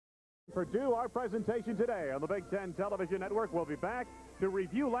Purdue, our presentation today on the Big Ten Television Network. We'll be back to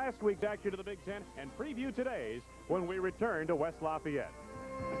review last week's action of the Big Ten and preview today's when we return to West Lafayette.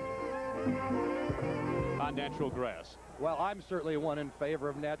 On natural grass. Well, I'm certainly one in favor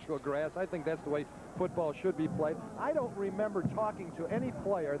of natural grass. I think that's the way football should be played. I don't remember talking to any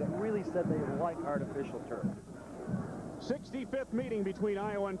player that really said they like artificial turf. 65th meeting between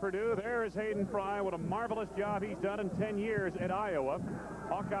Iowa and Purdue. There is Hayden Fry. What a marvelous job he's done in 10 years at Iowa.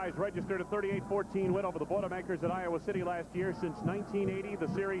 Hawkeyes registered a 38-14 win over the Boilermakers at Iowa City last year. Since 1980, the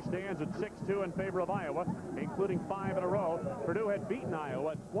series stands at 6-2 in favor of Iowa, including 5 in a row. Purdue had beaten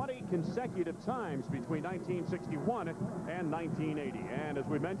Iowa 20 consecutive times between 1961 and 1980. And as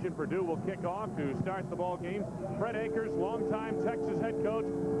we mentioned, Purdue will kick off to start the ball game. Fred Akers, longtime Texas head coach,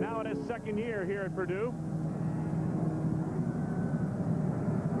 now in his second year here at Purdue.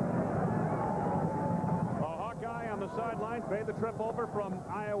 On the sideline, made the trip over from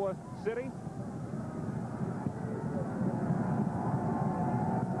Iowa City.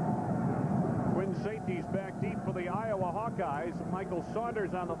 Twin safeties back deep for the Iowa Hawkeyes. Michael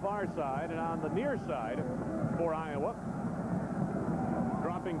Saunders on the far side, and on the near side for Iowa,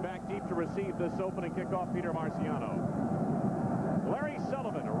 dropping back deep to receive this opening kickoff, Peter Marciano. Larry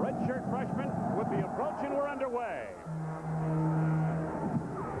Sullivan, a redshirt freshman, with the approach, and we're underway.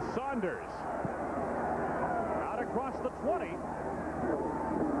 Saunders across the 20.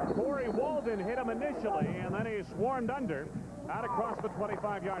 Corey Walden hit him initially, and then he swarmed under. Out across the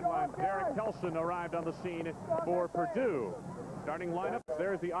 25-yard line, Derek Kelson arrived on the scene for Purdue. Starting lineup,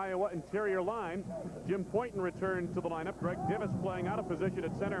 there's the Iowa interior line. Jim Poynton returned to the lineup. Greg Divis playing out of position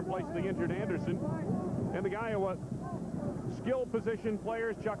at center in place of the injured Anderson. And the Iowa skill position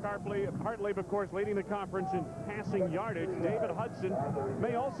players, Chuck Hartley, of course, leading the conference in passing yardage. David Hudson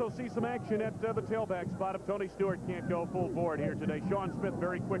may also see some action at the tailback spot if Tony Stewart can't go full board here today. Sean Smith,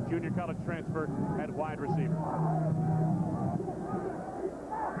 very quick junior college transfer at wide receiver.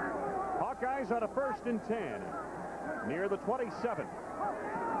 Hawkeyes on a 1st and 10 near the 27.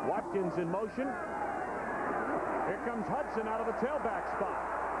 Watkins in motion. Here comes Hudson out of the tailback spot.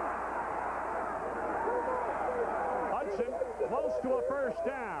 Hudson close to a 1st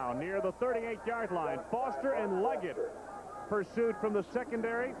down near the 38-yard line. Foster and Leggett pursued from the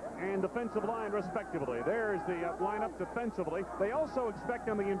secondary and defensive line, respectively. There's the lineup defensively. They also expect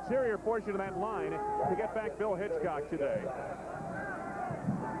on the interior portion of that line to get back Bill Hitchcock today.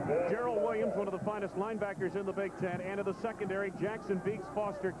 Gerald Williams, one of the finest linebackers in the Big Ten, and in the secondary, Jackson Beeks,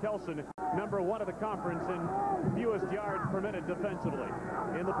 Foster, Kelson, #1 of the conference in fewest yards per minute defensively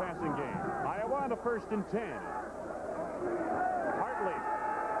in the passing game. Iowa on a 1st and 10. Hartley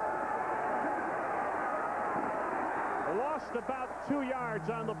lost about 2 yards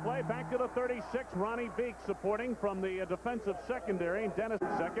on the play. Back to the 36. Ronnie Beeks supporting from the defensive secondary. And Dennis,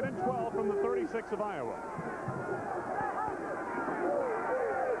 2nd and 12 from the 36 of Iowa.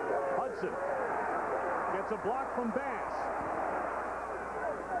 Hudson gets a block from Bass.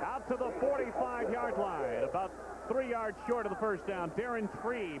 Out to the 45-yard line. About 3 yards short of the 1st down. Darren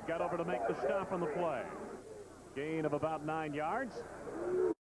Trebe got over to make the stop on the play. Gain of about 9 yards.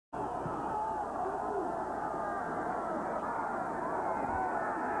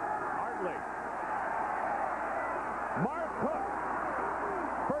 Hartley. Mark Cook.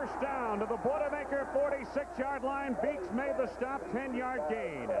 1st down to the Boilermaker 46-yard line. Beeks made the stop, 10-yard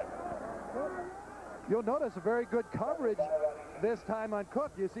gain. You'll notice a very good coverage this time on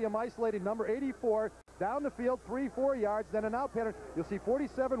Cook. You see him isolating number 84 down the field 3-4 yards, then an out pattern. You'll see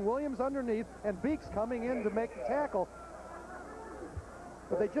 47 Williams underneath and Beeks coming in to make the tackle.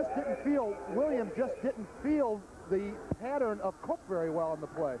 But they just didn't feel, Williams just didn't feel the pattern of Cook very well on the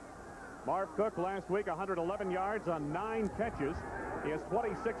play. Marv Cook last week 111 yards on 9 catches. He has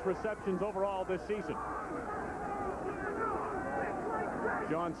 26 receptions overall this season.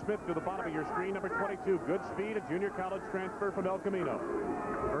 John Smith to the bottom of your screen, number 22. Good speed, a junior college transfer from El Camino.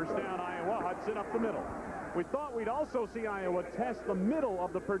 1st down, Iowa. Hudson up the middle. We thought we'd also see Iowa test the middle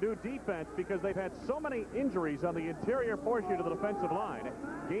of the Purdue defense because they've had so many injuries on the interior portion of the defensive line.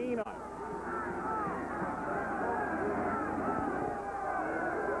 Gain on.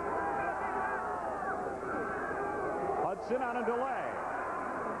 Hudson on a delay.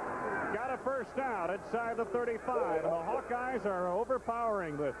 Got a 1st down inside the 35, and the Hawkeyes are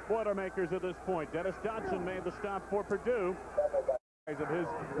overpowering the Boilermakers at this point. Dennis Dodson made the stop for Purdue of his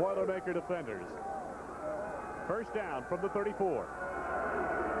Boilermaker defenders. 1st down from the 34.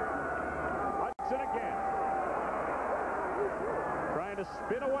 Hudson again. Trying to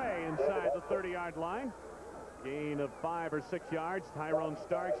spin away inside the 30-yard line. Gain of 5 or 6 yards. Tyrone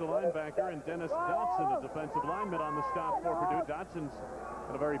Starks, a linebacker, and Dennis Dodson, a defensive lineman, on the stop for Purdue. Dodson's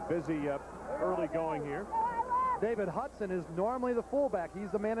And a very busy early going here. David Hudson is normally the fullback. He's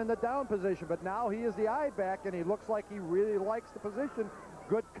the man in the down position, but now he is the I-back, and he looks like he really likes the position.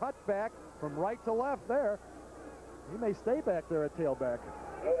 Good cutback from right to left there. He may stay back there at tailback.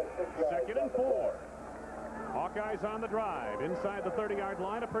 2nd and 4. Hawkeyes on the drive inside the 30-yard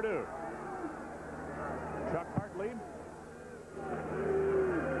line of Purdue. Chuck Hartley.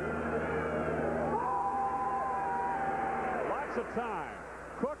 Lots of time.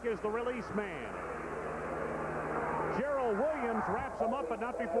 Cook is the release man. Gerald Williams wraps him up, but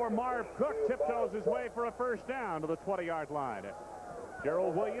not before Marv Cook tiptoes his way for a first down to the 20-yard line.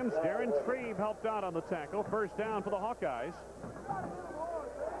 Gerald Williams, Darren Treve helped out on the tackle. First down for the Hawkeyes.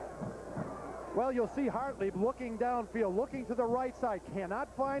 Well, you'll see Hartley looking downfield, looking to the right side. Cannot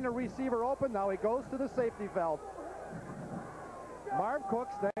find a receiver open. Now he goes to the safety valve. Marv Cook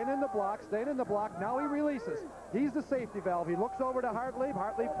staying in the block, Now he releases. He's the safety valve. He looks over to Hartley.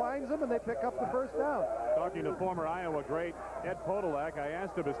 Hartley finds him, and they pick up the first down. Talking to former Iowa great Ed Podolak, I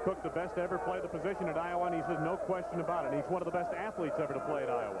asked him, is Cook the best to ever play the position at Iowa? And he says, no question about it. He's one of the best athletes ever to play at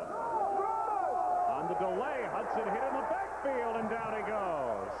Iowa. On the delay, Hudson hit in the backfield, and down he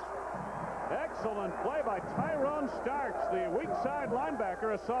goes. Excellent play by Tyrone Starks, the weak side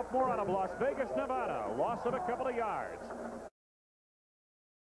linebacker, a sophomore out of Las Vegas, Nevada. Loss of a couple of yards.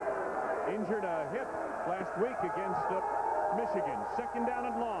 Injured a hip last week against Michigan. 2nd down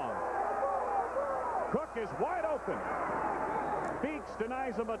and long. Cook is wide open. Beeks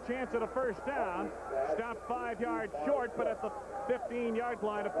denies him a chance at a first down. Stopped 5 yards short, but at the 15-yard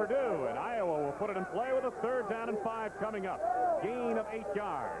line of Purdue. And Iowa will put it in play with a 3rd down and 5 coming up. Gain of 8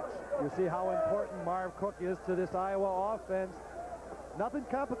 yards. You see how important Marv Cook is to this Iowa offense. Nothing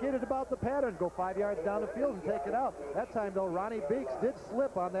complicated about the pattern. Go 5 yards down the field and take it out. That time, though, Ronnie Beeks did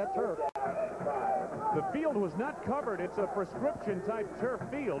slip on that turf. The field was not covered. It's a prescription-type turf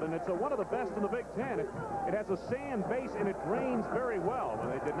field, and it's one of the best in the Big Ten. It has a sand base, and it drains very well. When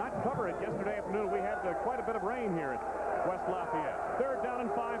they did not cover it yesterday afternoon, we had quite a bit of rain here at West Lafayette. 3rd down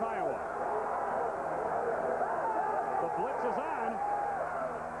and 5, Iowa. The blitz is on.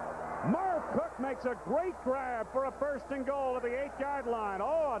 Marv Cook makes a great grab for a 1st and goal at the 8-yard line.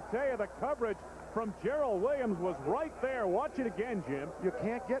 Oh, I'll tell you, the coverage from Gerald Williams was right there. Watch it again, Jim. You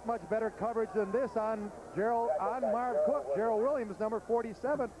can't get much better coverage than this on Marv Cook. Gerald Williams, number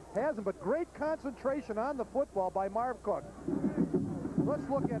 47, has him, but great concentration on the football by Marv Cook. Let's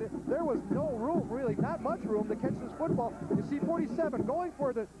look at it. There was no room, really, not much room to catch this football. You see 47 going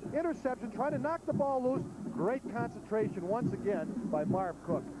for the interception, trying to knock the ball loose. Great concentration once again by Marv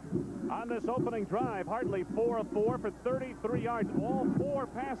Cook. On this opening drive, Hartley 4 of 4 for 33 yards. All 4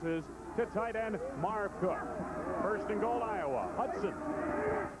 passes to tight end Marv Cook. 1st and goal, Iowa. Hudson.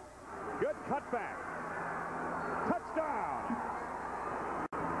 Good cutback. Touchdown.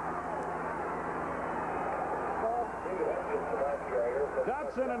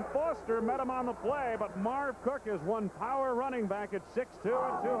 Dotson and Foster met him on the play, but Marv Cook is one power running back at 6'2"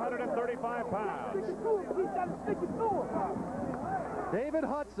 and 235 pounds. David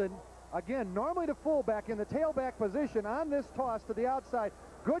Hudson, again, normally the fullback in the tailback position on this toss to the outside.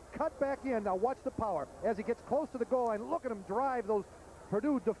 Good cut back in. Now watch the power. As he gets close to the goal line, look at him drive those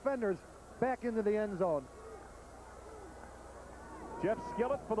Purdue defenders back into the end zone. Jeff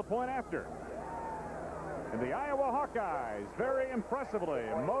Skillett for the point after. And the Iowa Hawkeyes very impressively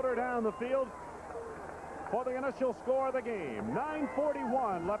motor down the field for the initial score of the game.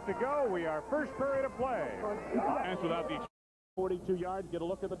 9:41 left to go. We are first period of play. And without the 42 yards, get a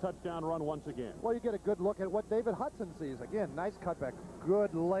look at the touchdown run once again. Well, you get a good look at what David Hudson sees. Again, nice cutback.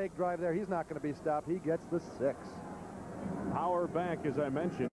 Good leg drive there. He's not going to be stopped. He gets the 6. Power back, as I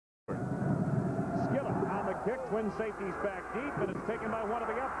mentioned. Skillett on the kick. Twin safeties back deep, and it's taken by one of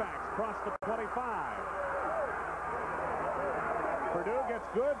the upbacks. Across the 25. Purdue gets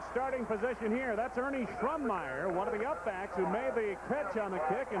good starting position here. That's Ernie Schrummeyer, one of the upbacks who made the catch on the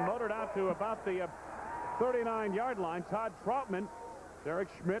kick and motored out to about the 39-yard line. Todd Troutman, Derek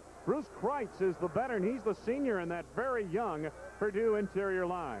Schmidt, Bruce Kreitz is the veteran. He's the senior in that very young Purdue interior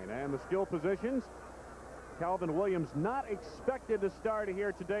line. And the skill positions, Calvin Williams not expected to start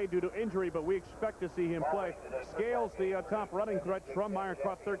here today due to injury, but we expect to see him play. Scales, the top running threat. Schrummeyer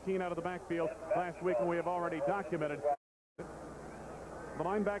caught 13 out of the backfield last week, and we have already documented. The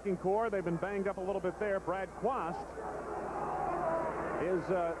linebacking core, they've been banged up a little bit there. Brad Quast is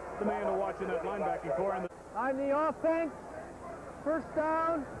the man to watch in that linebacking core. And on the offense, first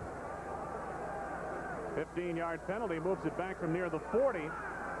down. 15-yard penalty moves it back from near the 40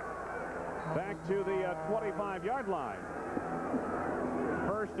 back to the 25-yard line.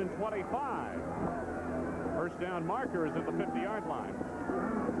 1st and 25. First down marker is at the 50-yard line.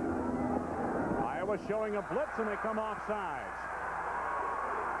 Iowa showing a blitz, and they come off sides.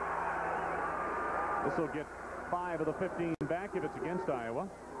 This will get 5 of the 15 back if it's against Iowa.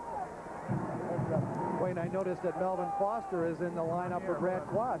 Wayne, I noticed that Melvin Foster is in the lineup for Brad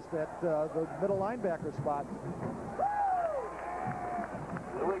Quast at the middle linebacker spot.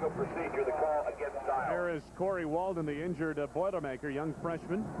 Illegal procedure, the call against Iowa. There is Corey Walden, the injured Boilermaker, young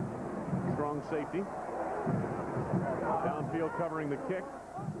freshman, strong safety. Downfield covering the kick.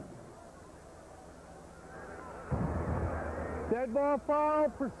 Dead ball foul,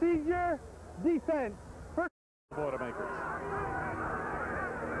 procedure, defense. Boilermakers.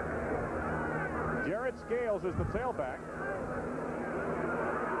 Jarrett Scales is the tailback.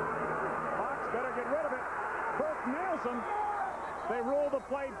 Fox better get rid of it. Burke nails him. They rule the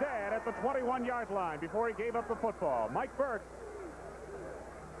play dead at the 21-yard line before he gave up the football. Mike Burke,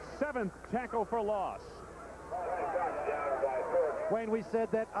 7th tackle for loss. Wayne, we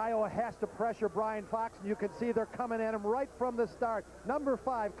said that Iowa has to pressure Brian Fox, and you can see they're coming at him right from the start. Number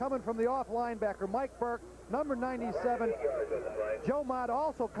 5 coming from the off linebacker, Mike Burke. Number 97, Joe Mott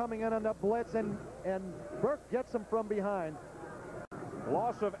also coming in on the blitz, and Burke gets him from behind.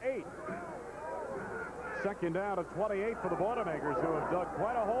 Loss of 8. Second down at 28 for the Boilermakers, who have dug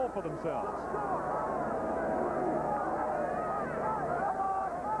quite a hole for themselves.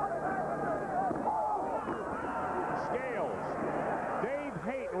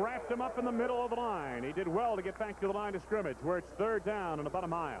 Wrapped him up in the middle of the line. He did well to get back to the line of scrimmage, where it's 3rd down and about a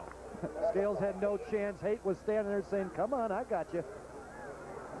mile. Scales had no chance. Haight was standing there saying, come on, I got you.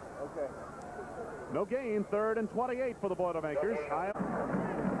 Okay. No gain. 3rd and 28 for the Boilermakers.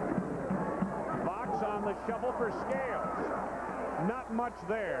 Fox on the shovel for Scales. Not much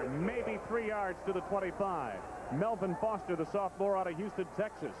there. Maybe 3 yards to the 25. Melvin Foster, the sophomore out of Houston,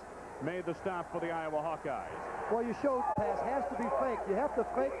 Texas, made the stop for the Iowa Hawkeyes. Well, your show pass has to be fake. You have to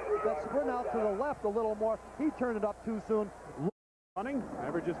fake that sprint out to the left a little more. He turned it up too soon. Running,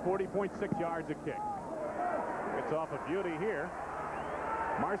 averages 40.6 yards a kick. Gets off a beauty here.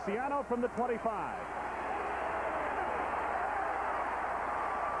 Marciano from the 25.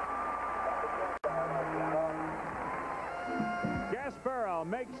 Gasparro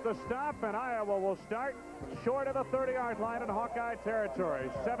makes the stop, and Iowa will start short of the 30-yard line in Hawkeye territory.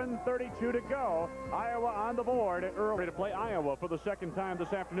 7:32 to go. Iowa on the board early to play. Iowa for the second time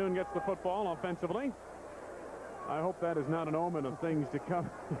this afternoon gets the football offensively. I hope that is not an omen of things to come.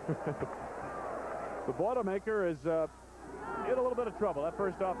 The Boilermaker is in a little bit of trouble. That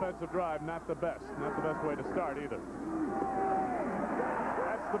first offensive drive, not the best way to start either.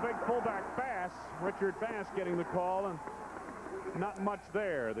 That's the big fullback Bass, Richard Bass, getting the call, and not much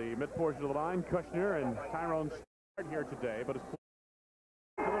there. The mid portion of the line, Kushner and Tyrone start here today, but it's to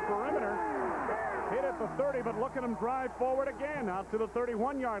the perimeter. Hit at the 30, but look at him drive forward again out to the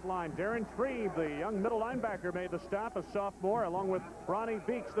 31-yard line. Darren Trebe, the young middle linebacker, made the stop, a sophomore, along with Ronnie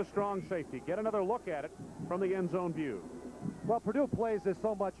Beeks, the strong safety. Get another look at it from the end zone view. Well, Purdue plays this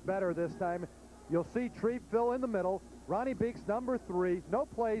so much better this time. You'll see Trebe fill in the middle. Ronnie Beeks, number 3. No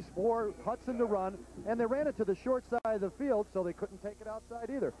place for Hudson to run, and they ran it to the short side of the field, so they couldn't take it outside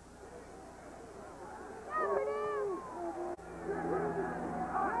either.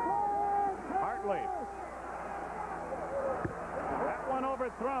 Hartley. That one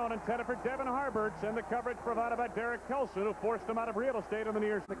overthrown, intended for Devin Harberts, and the coverage provided by Derek Kelson, who forced him out of real estate in the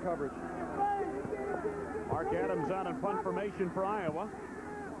near the coverage. Mark Adams out in punt formation for Iowa.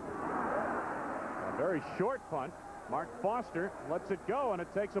 A very short punt. Mark Foster lets it go, and it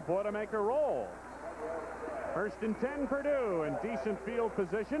takes a Boilermaker roll. 1st and 10 Purdue in decent field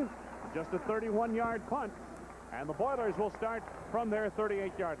position. Just a 31-yard punt. And the Boilers will start from their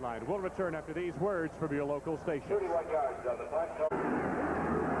 38-yard line. We'll return after these words from your local station. 31 yards on the punt.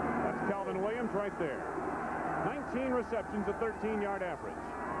 That's Calvin Williams right there. 19 receptions, a 13-yard average.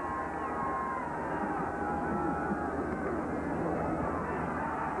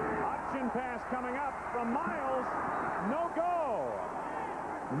 Option pass coming up from Miles. No go.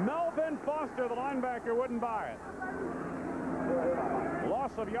 Melvin Foster, the linebacker, wouldn't buy it.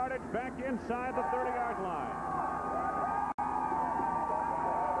 Loss of yardage back inside the 30-yard line.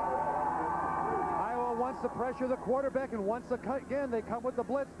 Iowa wants to pressure the quarterback, and once again they come with the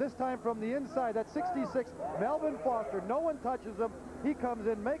blitz, this time from the inside. That's 66, Melvin Foster. No one touches him. He comes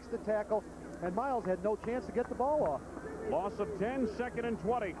in, makes the tackle, and Miles had no chance to get the ball off. Loss of 10, 2nd and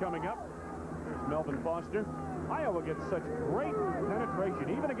 20 coming up. There's Melvin Foster. Iowa gets such great penetration,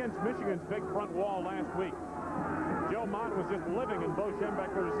 even against Michigan's big front wall last week. Joe Mott was just living in Bo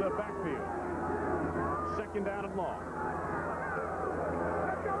Schembechler's backfield. 2nd down and long.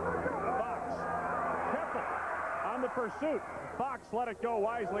 Fox. Careful. pursuit. Fox let it go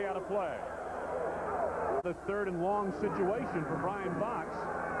wisely out of play. The third and long situation for Brian Fox.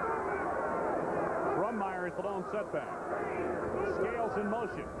 Drummeyer is the lone setback. Scales in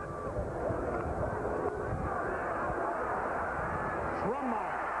motion.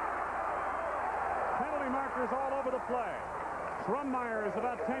 Drummeyer. Penalty markers all over the play. Drummeyer is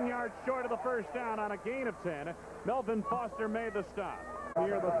about 10 yards short of the first down on a gain of 10. Melvin Foster made the stop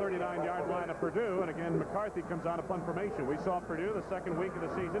near the 39-yard line of Purdue, and again McCarthy comes on a punt formation. We saw Purdue the second week of the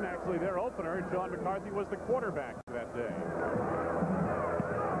season. Actually, their opener, John McCarthy, was the quarterback that day.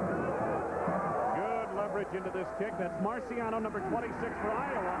 Good leverage into this kick. That's Marciano, number 26 for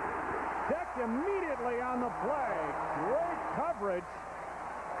Iowa. Decked immediately on the play. Great coverage.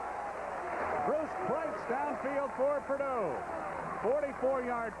 Bruce Price downfield for Purdue.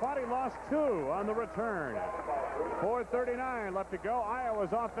 44-yard punt. He lost 2 on the return. 4:39 left to go.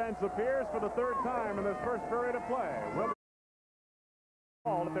 Iowa's offense appears for the third time in this first period of play. Will be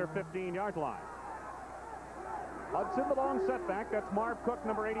ball at their 15-yard line. Hudson, the long setback. That's Marv Cook,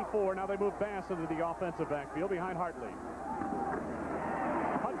 number 84. Now they move Bass into the offensive backfield behind Hartley.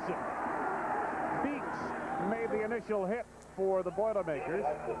 Hudson. Beeks made the initial hit for the Boilermakers.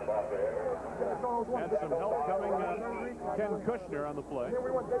 And some help coming. Ken Kushner on the play.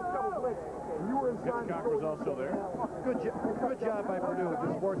 Hitchcock was also there. Good job by Purdue,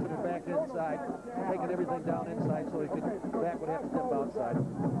 just forcing it back inside, taking everything down inside so he could back would have to step outside.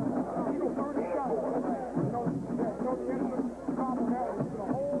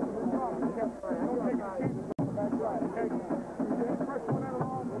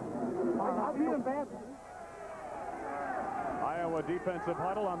 Iowa defensive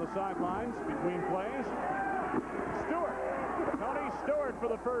huddle on the sidelines between plays. Stewart. Tony Stewart for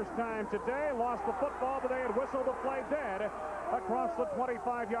the first time today lost the football, but they had whistled the play dead across the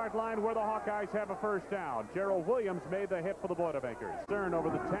 25-yard line where the Hawkeyes have a first down. Gerald Williams made the hit for the Boilermakers. Concern over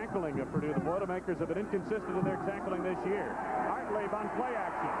the tackling of Purdue. The Boilermakers have been inconsistent in their tackling this year. Hartley on play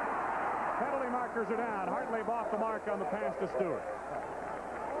action. Penalty markers are down. Hartley off the mark on the pass to Stewart.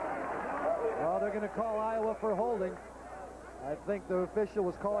 Well, they're going to call Iowa for holding. I think the official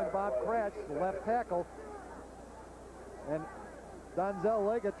was calling Bob Kratz, the left tackle. And Donzel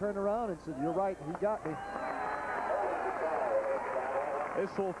Lega turned around and said, "You're right, he got me."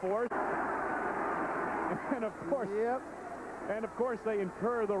 Issel forth. And of course, they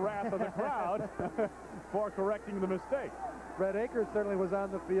incur the wrath of the crowd for correcting the mistake. Fred Akers certainly was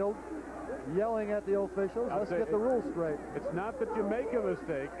on the field yelling at the officials. Let's get the rules straight. It's not that you make a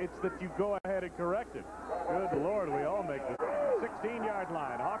mistake, it's that you go ahead and correct it. Good Lord, we all make mistakes. 16-yard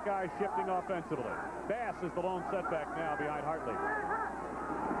line. Hawkeyes shifting offensively. Bass is the lone setback now behind Hartley.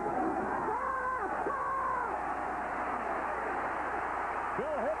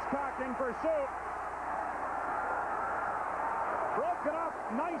 Bill Hitchcock in pursuit. Broken up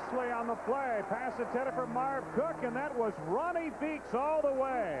nicely on the play. Pass intended for Marv Cook, and that was Ronnie Beeks all the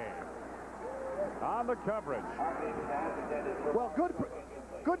way on the coverage. Well, good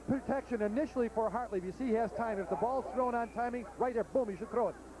protection initially for Hartley. You see he has time. If the ball's thrown on timing, right there, boom, he should throw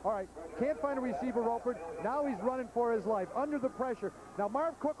it. All right, can't find a receiver open. Now he's running for his life under the pressure. Now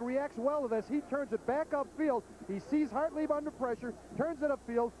Marv Cook reacts well to this. He turns it back upfield. He sees Hartley under pressure, turns it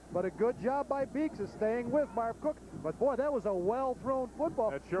upfield, but a good job by Beeks is staying with Marv Cook. But boy, that was a well-thrown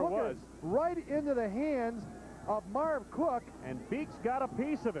football. That sure was. Right into the hands of Marv Cook. And Beeks got a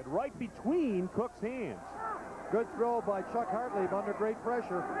piece of it right between Cook's hands. Good throw by Chuck Hartley under great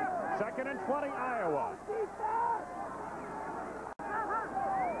pressure. 2nd and 20, Iowa.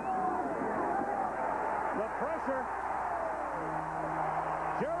 The pressure.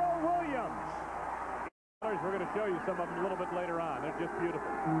 Gerald Williams. We're going to show you some of them a little bit later on. They're just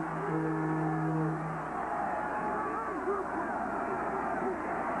beautiful.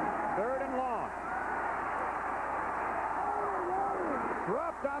 3rd and long.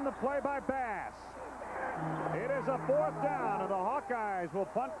 Dropped on the play by Bass. It is a 4th down, and the Hawkeyes will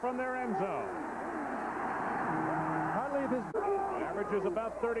punt from their end zone. Averages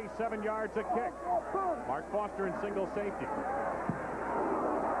about 37 yards a kick. Mark Foster in single safety.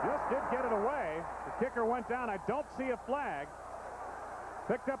 Just did get it away. The kicker went down. I don't see a flag.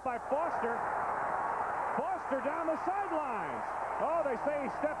 Picked up by Foster. Foster down the sidelines. Oh, they say he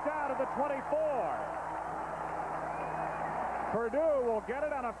stepped out of the 24. Purdue will get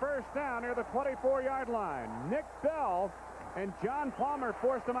it on a first down near the 24-yard line. Nick Bell and John Palmer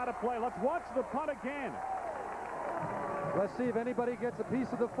forced him out of play. Let's watch the punt again. Let's see if anybody gets a piece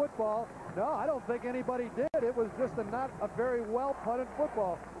of the football. No, I don't think anybody did. It was just not a very well punted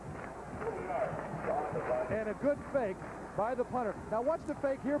football. And a good fake. by the punter. Now watch the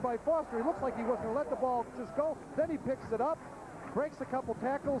fake here by Foster. He looks like he was going to let the ball just go. Then he picks it up, breaks a couple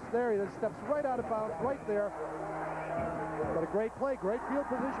tackles. There he then steps right out of bounds right there. But a great play, great field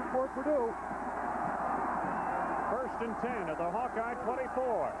position for Purdue. 1st and 10 at the Hawkeye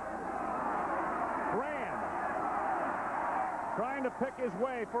 24. Graham trying to pick his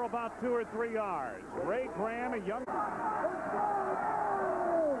way for about 2 or 3 yards. Ray Graham, a young...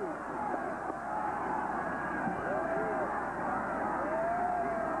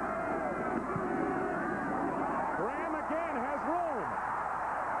 Graham again has room.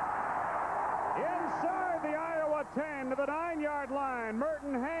 Inside the Iowa 10 to the 9-yard line.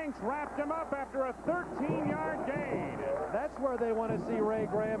 Merton Hanks wrapped him up after a 13-yard gain. That's where they want to see Ray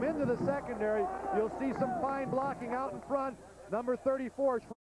Graham. Into the secondary, you'll see some fine blocking out in front. Number 34.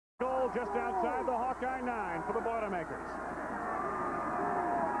 Goal just outside the Hawkeye 9 for the Boilermakers.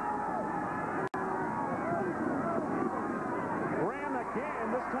 Graham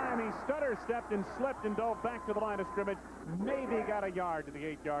again. This time he stutter-stepped and slipped and dove back to the line of scrimmage. Maybe got a yard to the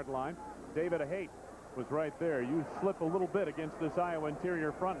 8-yard line. David Haight was right there. You slip a little bit against this Iowa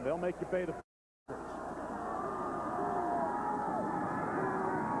interior front, and they'll make you pay the...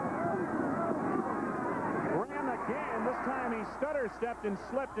 Again, this time he stutter-stepped and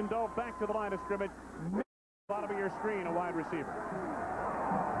slipped and dove back to the line of scrimmage. Bottom of your screen, a wide receiver.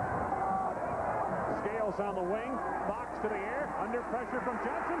 Scales on the wing, box to the air, under pressure from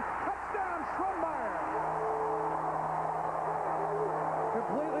Johnson. Touchdown, Schromeyer!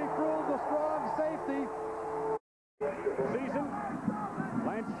 Completely fooled the strong safety. Season,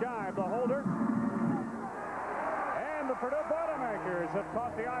 Lance Shive, the holder. And the Purdue Boilermakers have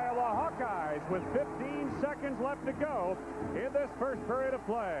caught the Iowa Hawkeyes with 15 seconds left to go in this first period of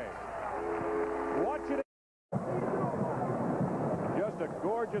play. Watch it. Just a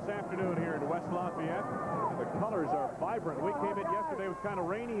gorgeous afternoon here in West Lafayette. The colors are vibrant. We came in yesterday, it was kind of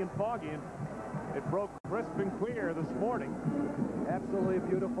rainy and foggy, and it broke crisp and clear this morning. Absolutely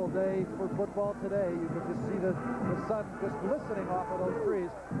beautiful day for football today. You can just see the sun just glistening off of those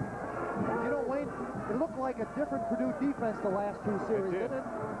trees. You know, Wayne, it looked like a different Purdue defense the last 2 series, didn't it?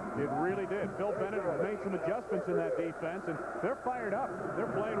 It really did. Phil Bennett has made some adjustments in that defense, and they're fired up.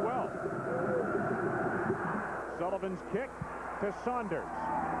 They're playing well. Sullivan's kick to Saunders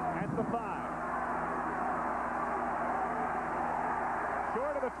at the 5.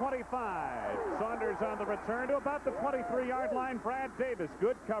 Short of the 25. Saunders on the return to about the 23-yard line. Brad Davis,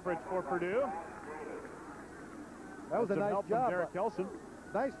 good coverage for Purdue. That was a nice job. Derek Kelson.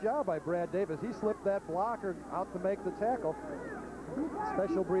 Nice job by Brad Davis. He slipped that blocker out to make the tackle.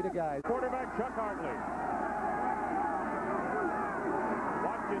 Special breed of guys. Quarterback Chuck Hartley.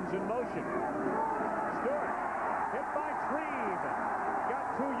 Watkins in motion. Stewart hit by Treve.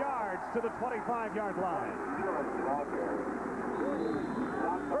 Got 2 yards to the 25-yard line.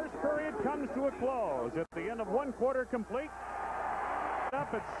 First period comes to a close at the end of 1 quarter complete.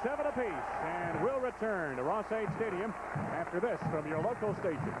 Up at 7 apiece, and we'll return to Ross-Ade Stadium after this from your local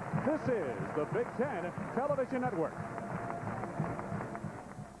station. This is the Big Ten Television Network.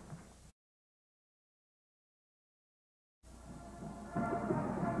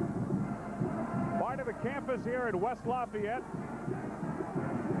 Part of the campus here in West Lafayette.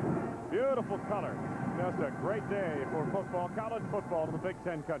 Beautiful color. Just a great day for football, college football in the Big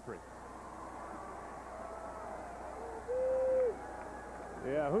Ten country.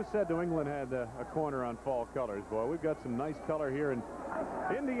 Yeah, who said New England had a corner on fall colors? Boy, we've got some nice color here in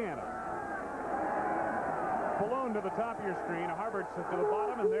Indiana. Balloon to the top of your screen. Harbert's to the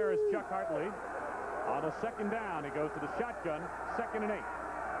bottom, and there is Chuck Hartley. On a 2nd down, he goes to the shotgun, 2nd and 8.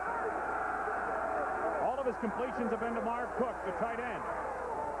 All of his completions have been to Marv Cook, the tight end.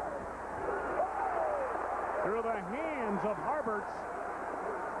 Through the hands of Harberts,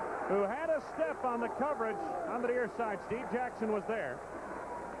 who had a step on the coverage on the near side. Steve Jackson was there.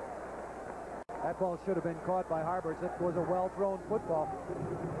 That ball should have been caught by Harberts. It was a well-thrown football.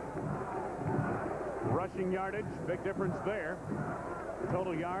 Rushing yardage, big difference there.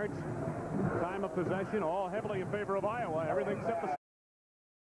 Total yards, time of possession, all heavily in favor of Iowa. Everything except the...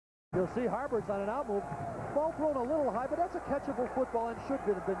 You'll see Harberts on an out move. Ball thrown a little high, but that's a catchable football and should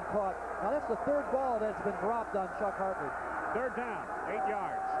have been caught. Now that's the 3rd ball that's been dropped on Chuck Hartley. 3rd down, 8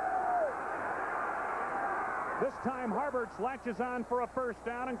 yards. This time Harberts latches on for a 1st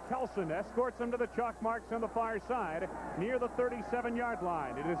down, and Kelson escorts him to the chalk marks on the far side near the 37-yard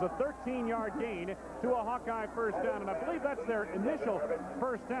line. It is a 13-yard gain to a Hawkeye 1st down, and I believe that's their initial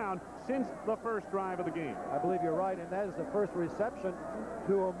 1st down since the first drive of the game. I believe you're right, and that is the first reception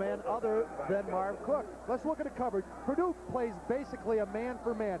to a man other than Marv Cook. Let's look at the coverage. Purdue plays basically a man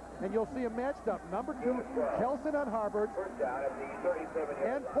for man, and you'll see him matched up. Number 2, Kelson on Harvard,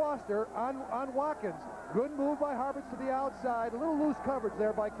 and Foster on Watkins. Good move by Harvard to the outside. A little loose coverage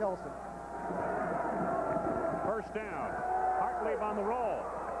there by Kelson. First down. Hartlieb on the roll.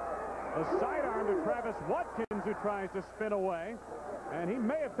 The sidearm to Travis Watkins, who tries to spin away. And he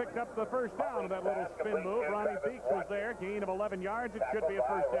may have picked up the first down with that little spin move. Ronnie Beeks was there. Gain of 11 yards. It should be a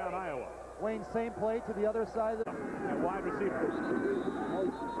first down, Iowa. Wayne, same play to the other side. And wide receivers.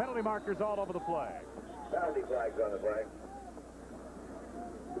 Penalty markers all over the play. Penalty flags on the play.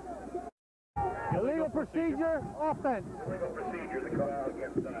 Illegal procedure, offense. Illegal procedure, the call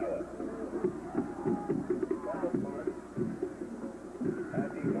against Iowa. At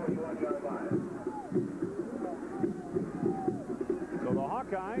the 41-yard line. So the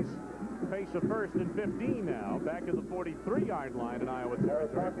Hawkeyes face a 1st and 15 now, back at the 43-yard line in Iowa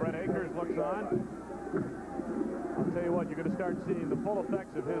territory. Brett Akers looks on. I'll tell you what, you're going to start seeing the full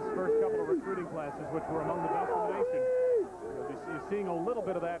effects of his first couple of recruiting classes, which were among the best in the nation. You're seeing a little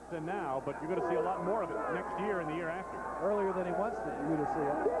bit of that now, but you're going to see a lot more of it next year and the year after. Earlier than he wants you to see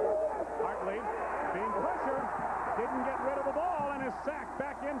it. Hartlieb being pressured, didn't get rid of the ball, and is sacked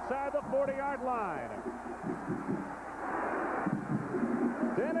back inside the 40-yard line.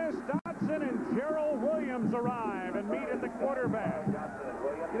 Dennis Dodson and Gerald Williams arrive and meet at the quarterback.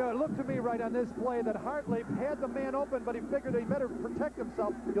 You know, it looked to me right on this play that Hartlieb had the man open, but he figured he better protect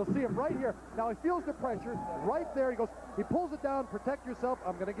himself. You'll see him right here. Now he feels the pressure right there. He goes, he pulls it down, protect yourself.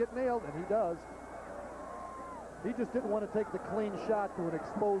 I'm going to get nailed, and he does. He just didn't want to take the clean shot to an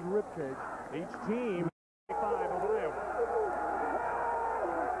exposed rib cage. Each team, 5 of Iowa.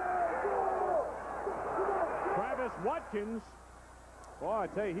 Travis Watkins. Boy, I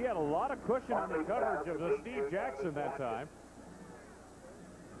tell you, he had a lot of cushion on the coverage of Steve Jackson that time.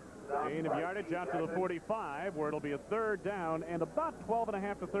 Gain of yardage out to the 45, where it'll be a 3rd down and about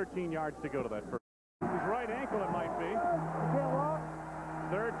 12.5 to 13 yards to go to that first. His right ankle, it might be.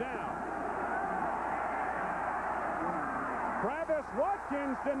 3rd down. Travis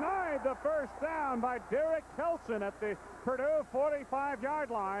Watkins denied the first down by Derek Kelson at the Purdue 45-yard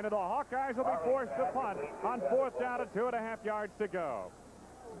line, and the Hawkeyes will be forced to punt on 4th down at 2.5 yards to go.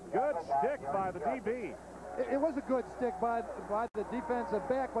 Good stick by the DB. It was a good stick by the defensive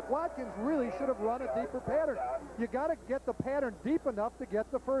back, but Watkins really should have run a deeper pattern. You got to get the pattern deep enough to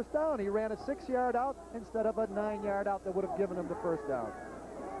get the first down. He ran a 6-yard out instead of a 9-yard out that would have given him the first down.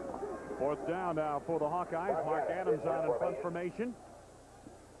 4th down now for the Hawkeyes. Mark Adams on in punt formation.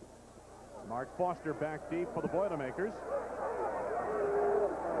 Mark Foster back deep for the Boilermakers.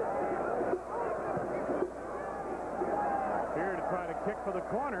 Here to try to kick for the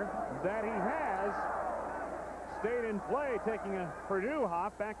corner. That he has. Stayed in play, taking a Purdue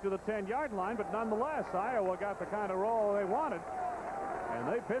hop back to the 10-yard line, but nonetheless, Iowa got the kind of roll they wanted. And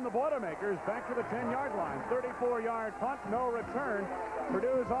they pin the Boilermakers back to the 10-yard line. 34-yard punt, no return.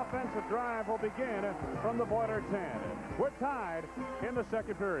 Purdue's offensive drive will begin from the Boiler 10. We're tied in the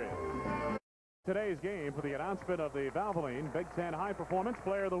 2nd period. Today's game for the announcement of the Valvoline Big Ten High Performance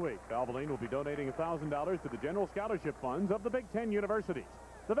Player of the Week. Valvoline will be donating $1,000 to the general scholarship funds of the Big Ten universities.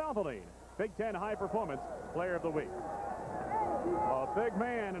 The Valvoline Big Ten High Performance Player of the Week. A big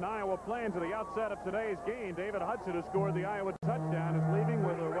man in Iowa playing to the outset of today's game. David Hudson, who scored the Iowa touchdown, is leaving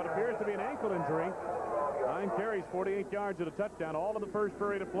with what appears to be an ankle injury. 9 carries, 48 yards at a touchdown, all in the first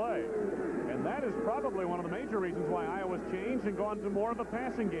period of play. And that is probably one of the major reasons why Iowa's changed and gone to more of a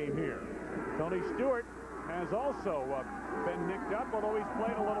passing game here. Tony Stewart has also been nicked up, although he's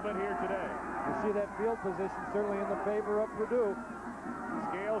played a little bit here today. You see that field position certainly in the favor of Purdue.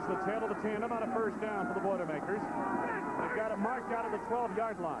 Scales the tail of the tandem on a first down for the Boilermakers. They've got it marked out of the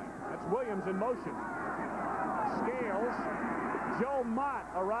 12-yard line. That's Williams in motion. Scales. Joe Mott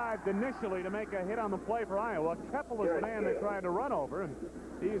arrived initially to make a hit on the play for Iowa. Keppel was the man they tried to run over, and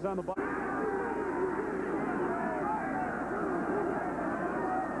he's on the ball.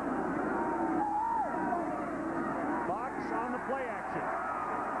 Fox on the play action.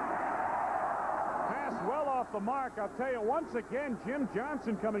 Pass well off the mark. I'll tell you, once again, Jim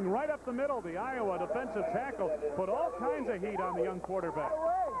Johnson coming right up the middle. The Iowa defensive tackle put all kinds of heat on the young quarterback.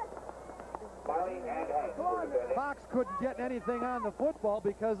 Fox couldn't get anything on the football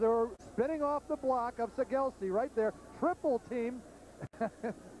because they were spinning off the block of Segelski right there. Triple team.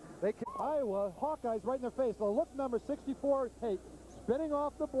 Iowa Hawkeyes right in their face. So look, number 64, hey, spinning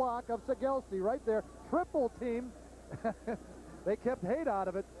off the block of Segelski right there. Triple team. They kept Haight out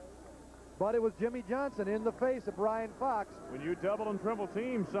of it. But it was Jimmy Johnson in the face of Brian Fox. When you double and triple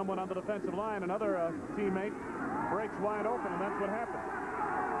team someone on the defensive line, another teammate breaks wide open, and that's what happened.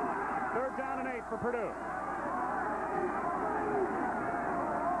 for Purdue.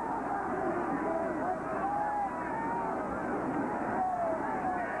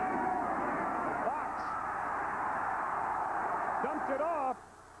 Fox dumped it off.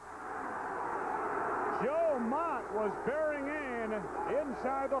 Joe Mott was bearing in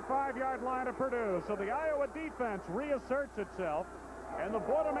inside the 5-yard line of Purdue. So the Iowa defense reasserts itself, and the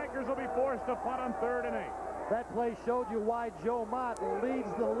Boilermakers will be forced to punt on 3rd and 8. That play showed you why Joe Mott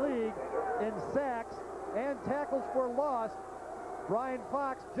leads the league in sacks and tackles for loss. Brian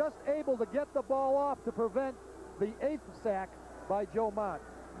Fox just able to get the ball off to prevent the 8th sack by Joe Mott.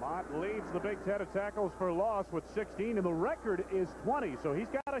 Mott leads the Big Ten of tackles for loss with 16, and the record is 20, so he's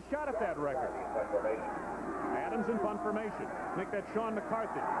got a shot at that record. Adams in punt formation. I think that's Sean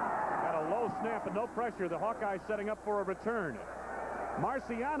McCarthy. Got a low snap and no pressure. The Hawkeyes setting up for a return.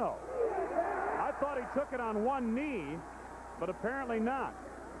 Marciano. I thought he took it on one knee, but apparently not.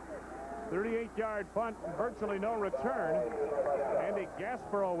 38-yard punt, virtually no return. Andy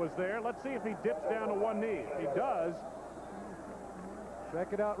Gasparro was there. Let's see if he dips down to one knee. If he does.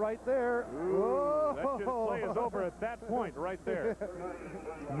 Check it out right there. Ooh, that play is over at that point right there.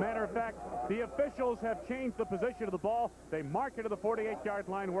 Matter of fact, the officials have changed the position of the ball. They mark it to the 48-yard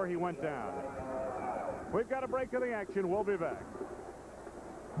line where he went down. We've got a break of the action. We'll be back.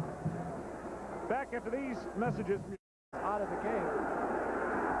 Back after these messages. Out of the game.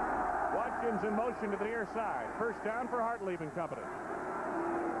 Watkins in motion to the near side. First down for Hartlieb and company.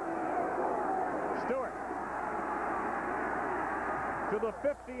 Stewart. To the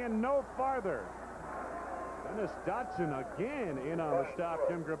 50 and no farther. Dennis Dotson again in on the stop.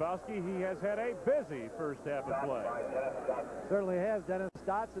 Jim Grabowski. He has had a busy first half of play. Certainly has. Dennis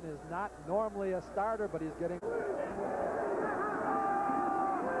Dotson is not normally a starter, but he's getting.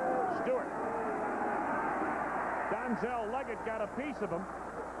 Stewart. Donzel Leggett got a piece of him.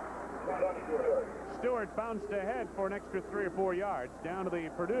 Stewart bounced ahead for an extra 3 or 4 yards down to the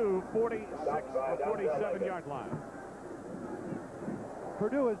Purdue 46 or 47-yard line.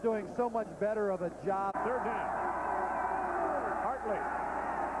 Purdue is doing so much better of a job. 3rd down. Hartley.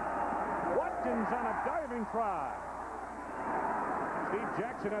 Watkins on a diving try. Steve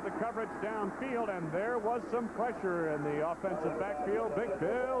Jackson had the coverage downfield, and there was some pressure in the offensive backfield. Big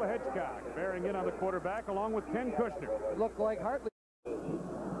Bill Hitchcock bearing in on the quarterback along with Ken Kushner. It looked like Hartley.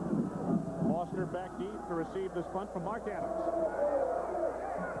 Foster back deep to receive this punt from Mark Adams.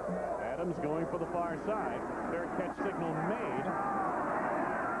 Adams going for the far side. Fair catch signal made.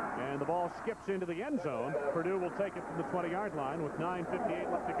 And the ball skips into the end zone. Purdue will take it from the 20-yard line with 9:58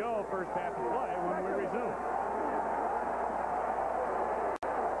 left to go. First half of play when we resume.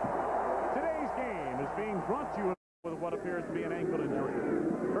 Today's game is being brought to you with what appears to be an ankle injury.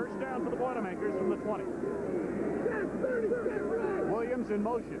 First down for the Boilermakers from the 20. Williams in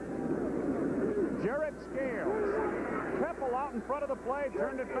motion. Jarrett Scales. Keppel out in front of the play,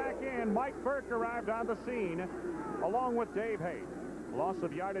 turned it back in. Mike Burke arrived on the scene along with Dave Haight. Loss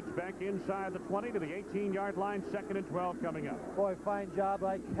of yardage back inside the 20 to the 18-yard line. 2nd and 12 coming up. Boy, fine job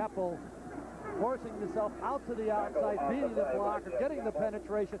by Keppel, forcing himself out to the outside, beating the blocker, getting the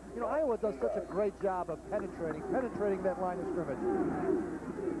penetration. You know, Iowa does such a great job of penetrating that line of scrimmage.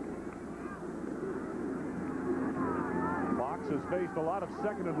 Fox has faced a lot of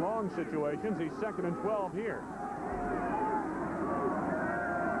 2nd and long situations. He's 2nd and 12 here.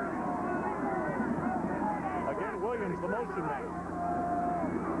 Again, Williams, the motion man.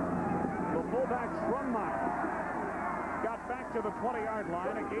 The fullback Schrummeyer got back to the 20-yard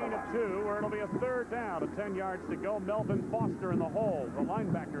line, a gain of 2, where it'll be a 3rd down, 10 yards to go. Melvin Foster in the hole. The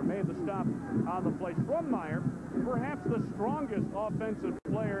linebacker made the stop on the play. Schrummeyer, perhaps the strongest offensive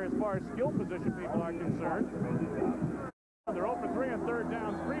player as far as skill position people are concerned. They're 0 for 3 on 3rd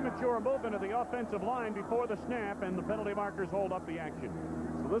down. Premature movement of the offensive line before the snap, and the penalty markers hold up the action.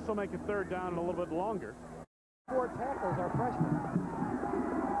 So this will make it 3rd down and a little bit longer. 4 tackles are freshmen.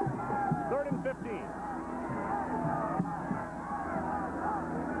 3rd and 15.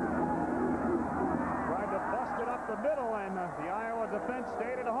 Tried to bust it up the middle, and the Iowa defense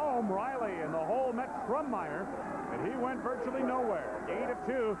stayed at home. Riley in the hole met Schrummeyer, and he went virtually nowhere. Gain of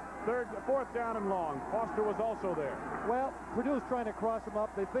 2, 4th down and long. Foster was also there. Well, Purdue's trying to cross them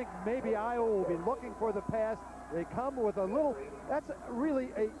up. They think maybe Iowa will be looking for the pass. They come with a little, that's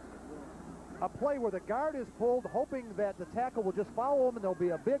really a play where the guard is pulled, hoping that the tackle will just follow him and there'll be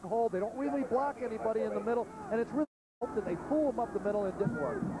a big hole. They don't really block anybody in the middle, and it's really hope that they fool him up the middle, and it didn't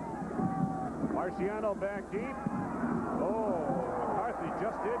work. Marciano back deep. Oh, McCarthy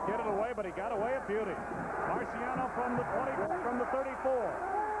just did get it away, but he got away a beauty. Marciano from the 20, from the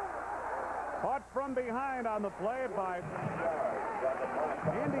 34. Caught from behind on the play by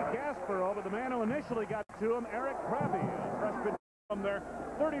Andy Gasparo, but the man who initially got to him, Eric Krabby, a freshman from their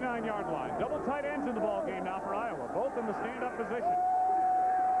 39-yard line. Double tight ends in the ball game now for Iowa, both in the stand-up position.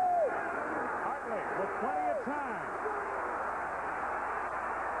 Hartley with plenty of time.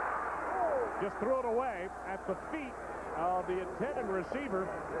 Just threw it away at the feet of the intended receiver,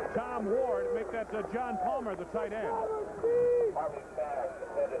 Tom Ward. Make that John Palmer, the tight end.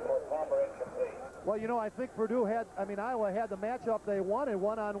 Well, you know, I think Iowa had the matchup they wanted,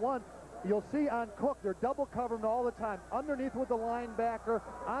 one-on-one. You'll see on Cook, they're double covering all the time. Underneath with the linebacker,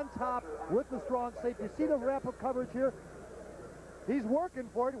 on top with the strong safety. You see the wrap-up coverage here? He's working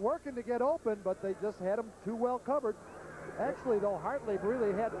for it, working to get open, but they just had him too well covered. Actually, though, Hartley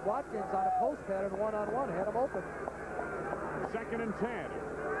really had Watkins on a post pattern, one-on-one, had him open. 2nd and 10.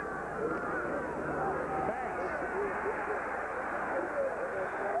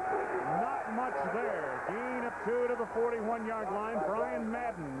 Much there. Gain of 2 to the 41-yard line. Brian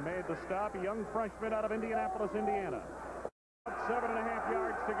Madden made the stop, a young freshman out of Indianapolis, Indiana. 7.5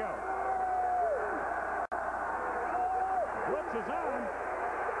 yards to go. Blitz is on.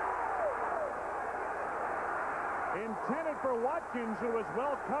 Intended for Watkins, who was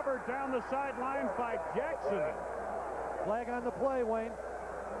well covered down the sidelines by Jackson. Flag on the play, Wayne.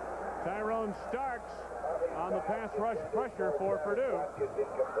 Tyrone Starks on the pass rush pressure for Purdue.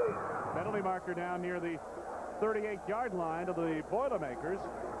 Penalty marker down near the 38-yard line of the Boilermakers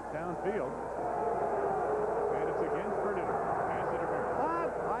downfield. And it's against Purdue. Pass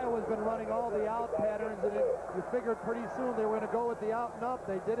interference. Iowa's been running all the out patterns, and you figured pretty soon they were going to go with the out and up.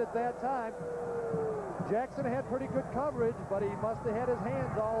 They did it that time. Jackson had pretty good coverage, but he must have had his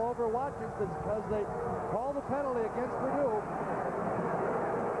hands all over Watkins because they called the penalty against Purdue.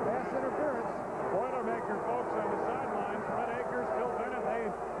 Pass interference. Boilermaker folks on the sidelines, Fred Akers, Phil Bennett, they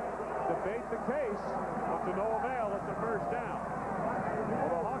debate the case, but to no avail. It's a first down.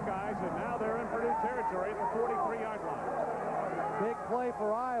 Well, the Hawkeyes, and now they're in Purdue territory at the 43-yard line. Big play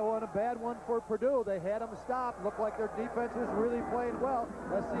for Iowa and a bad one for Purdue. They had them stopped. Looked like their defense was really playing well.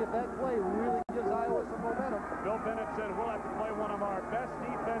 Let's see if that play really gives Iowa some momentum. Bill Bennett said we'll have to play one of our best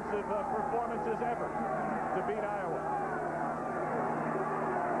defensive performances ever to beat Iowa.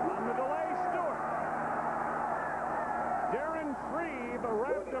 On the delay, Stewart. Darren Freeb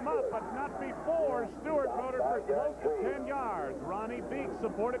wrapped him up, but not before. Stewart motored for close to 10 yards. Ronnie Beek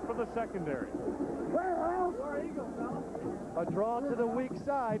supported for the secondary. A draw to the weak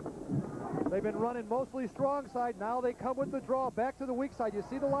side. They've been running mostly strong side. Now they come with the draw back to the weak side. You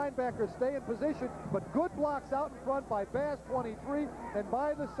see the linebackers stay in position, but good blocks out in front by Bass 23 and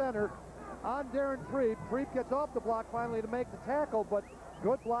by the center on Darren Freeb. Freeb gets off the block finally to make the tackle, but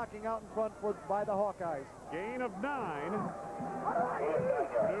good blocking out in front by the Hawkeyes. Gain of 9.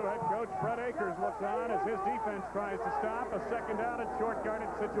 Purdue head coach Fred Akers looks on as his defense tries to stop a second down and short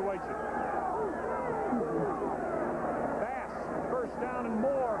yardage situation. Bass, first down and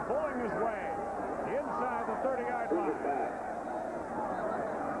more, pulling his way inside the 30-yard line.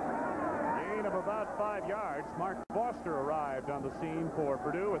 Gain of about 5 yards. Mark Foster arrived on the scene for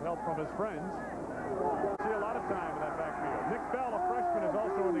Purdue with help from his friends. See a lot of time in that backfield. Nick Bell, a freshman, is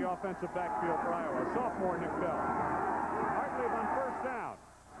also in the offensive backfield for Iowa. Sophomore Nick Bell. Hartley on first down.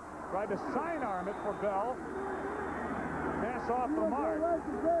 Tried to sidearm it for Bell. Pass off the mark.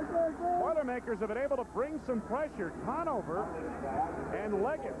 Boilermakers have been able to bring some pressure. Conover and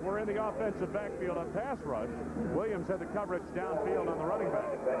Leggett were in the offensive backfield on pass rush. Williams had the coverage downfield on the running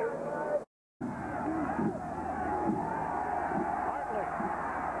back. Hartley.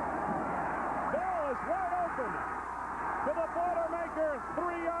 Bell is wide open to the Boilermakers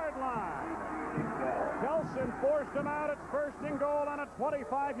 3-yard line. Kelson forced him out. It's first and goal on a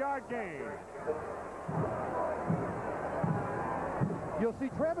 25-yard gain. You'll see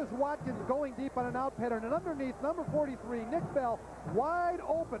Travis Watkins going deep on an out pattern, and underneath, number 43, Nick Bell, wide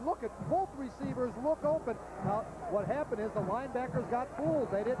open. Look at both receivers look open. Now, what happened is the linebackers got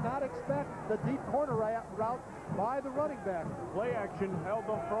fooled. They did not expect the deep corner route by the running back. Play action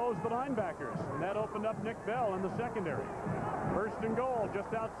froze the linebackers, and that opened up Nick Bell in the secondary. First and goal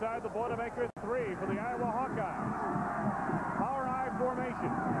just outside the Boilermakers 3 for the Iowa Hawkeyes. Power I formation.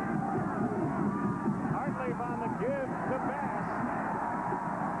 Hartley on the give to Bass.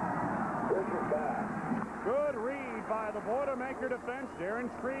 Good read by the Boilermaker defense. Darren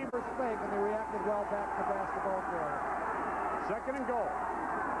Freeb for Spank, and they reacted well back to basketball play. Second and goal.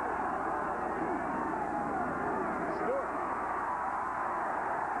 Stewart.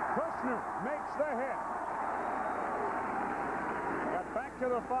 Kushner makes the hit. Got back to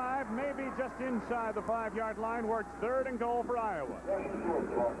the 5, maybe just inside the 5-yard line, where it's third and goal for Iowa.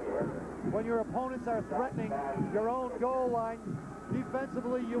 When your opponents are threatening your own goal line,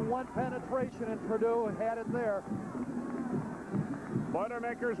 Defensively, you want penetration, and Purdue had it there.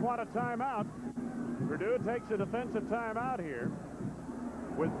 Boilermakers want a timeout. Purdue takes a defensive timeout here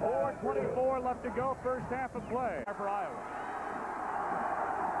with 4:24 left to go, first half of play for Iowa.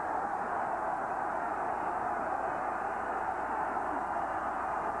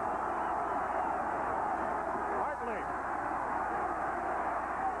 Hartley.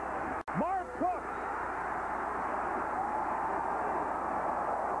 Marv Cook.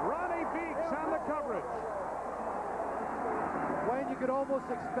 Ronnie Beeks on the coverage. Wayne, you could almost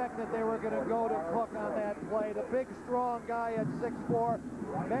expect that they were going to go to Cook on that play. The big, strong guy at 6'4",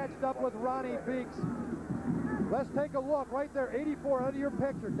 matched up with Ronnie Beeks. Let's take a look right there, 84 under your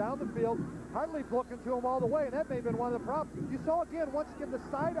picture, down the field. Hartley's looking to him all the way, and that may have been one of the problems. You saw again, once again, the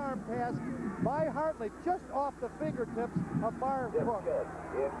sidearm pass by Hartley, just off the fingertips of Marv Cook.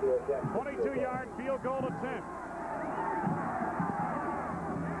 22-yard field goal attempt.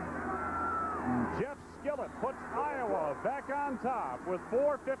 Jeff Skillett puts Iowa back on top with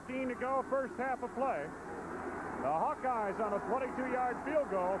 4:15 to go, first half of play. The Hawkeyes on a 22-yard field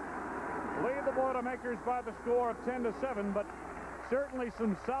goal lead the Boilermakers by the score of 10-7, but certainly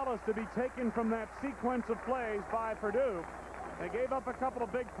some solace to be taken from that sequence of plays by Purdue. They gave up a couple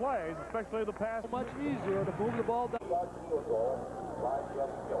of big plays, especially the pass. Much easier to move the ball down.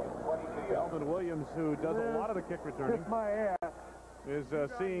 Eldon Williams, who does a lot of the kick returning, Kiss my ass. is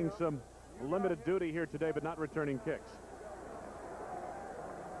seeing some limited duty here today, but not returning kicks.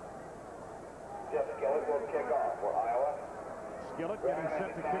 Jeff Skillett will kick off for Iowa. Skillett getting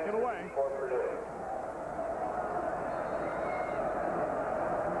set to kick it away. For Purdue.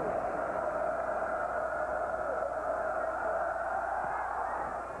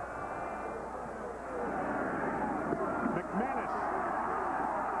 McManus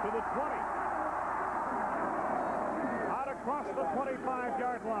to the 20. Out across the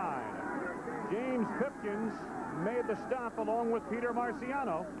 25-yard line. James Pipkins made the stop along with Peter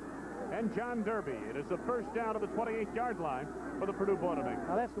Marciano and John Derby. It is the first down of the 28-yard line for the Purdue Boilermakers.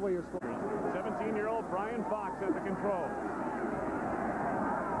 Now that's the way you're supposed to. 17-year-old Brian Fox at the control.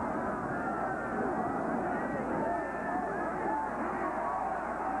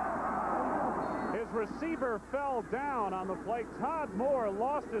 His receiver fell down on the play. Todd Moore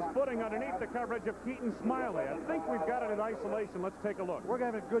lost his footing underneath the coverage of Keaton Smiley. I think we've got it in isolation. Let's take a look. We're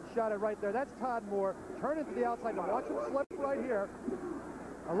going to have a good shot at right there. That's Todd Moore. Turn it to the outside. Now watch him slip right here.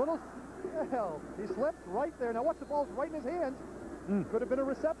 A little... Hell, he slipped right there. Now watch, the ball's right in his hands. Could have been a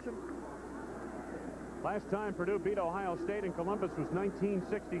reception. Last time Purdue beat Ohio State in Columbus was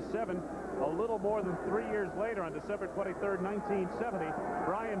 1967. A little more than 3 years later, on December 23rd, 1970,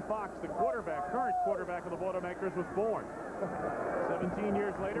 Brian Fox, the current quarterback of the Boilermakers, was born. 17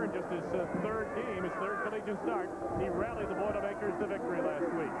 years later, in just his third game, his third collegiate start, he rallied the Boilermakers to victory last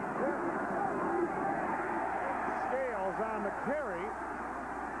week. Scales on the carry.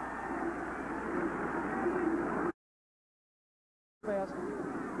 Fast.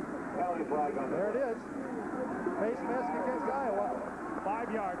 Flag on There it is. Face mask against Iowa.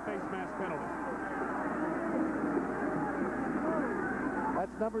 5-yard face mask penalty.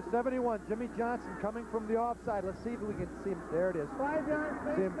 That's number 71, Jimmy Johnson, coming from the offside. Let's see if we can see him. There it is. 5-yard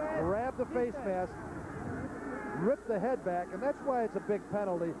face See him mask. grab the face mask, rip the head back, and that's why it's a big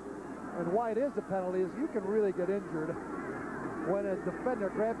penalty. And why it is a penalty is you can really get injured when a defender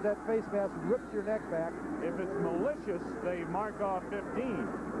grabs that face mask and rips your neck back. If it's malicious, they mark off 15.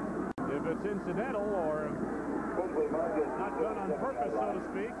 If it's incidental or not done on purpose, so to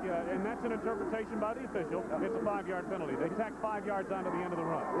speak, and that's an interpretation by the official, it's a 5-yard penalty. They tack 5 yards onto the end of the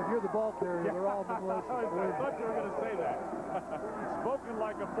run. If you're the ball carrier, they're all malicious. I thought you were going to say that. Spoken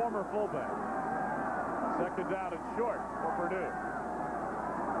like a former fullback. Second down and short for Purdue.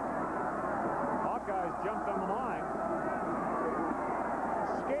 Hawkeyes jumped on the line.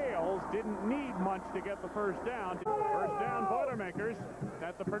 Scales didn't need much to get the first down. First down, Boilermakers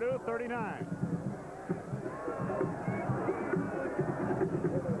at the Purdue 39.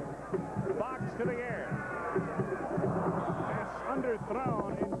 Fox to the air. Pass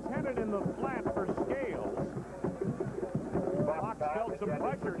underthrown, intended in the flat for Scales. Fox felt some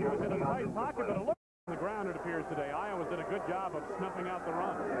pressure. He was in a tight pocket, but it looked on the ground, it appears today. Iowa did a good job of snuffing out the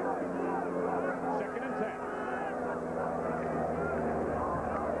run. Second and 10.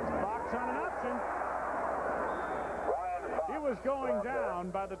 On an option. He was going down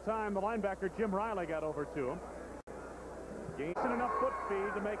by the time the linebacker Jim Riley got over to him. Gains enough foot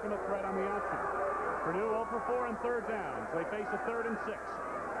speed to make him a threat on the option. Purdue 0 for 4 on third downs. They face a 3rd and 6.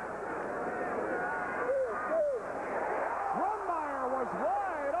 Brummeyer was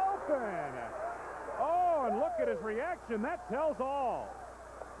wide open. Oh, and look look at his reaction. That tells all.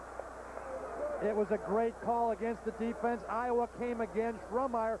 It was a great call against the defense. Iowa came again.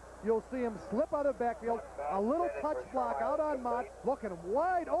 Schrumeyer, you'll see him slip out of the backfield. A little touch block out on Mott, looking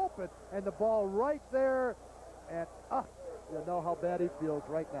wide open, and the ball right there. And you know how bad he feels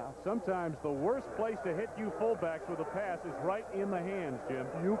right now. Sometimes the worst place to hit you fullbacks with a pass is right in the hands, Jim.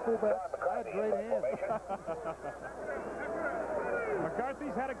 You fullbacks had great hands.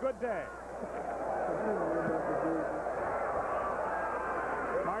 McCarthy's had a good day.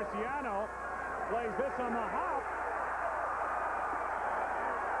 Marciano plays this on the hop,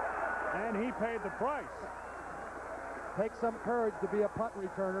 and he paid the price. Takes some courage to be a punt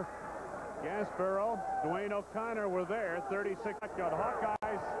returner. Gasborough, Dwayne O'Connor were there. 36 got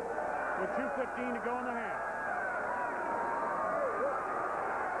Hawkeyes with 2:15 to go in the half.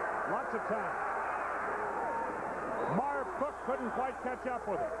 Lots of time. Marv Cook couldn't quite catch up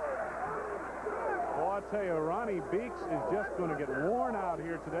with him. Well, I'll tell you, Ronnie Beeks is just going to get worn out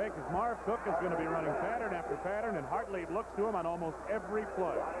here today because Marv Cook is going to be running pattern after pattern, and Hartley looks to him on almost every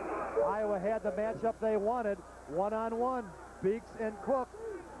play. Iowa had the matchup they wanted, one-on-one, Beeks and Cook.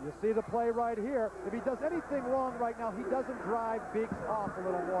 You see the play right here. If he does anything wrong right now, he doesn't drive Beeks off a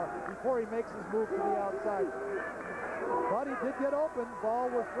little more before he makes his move to the outside. But he did get open. Ball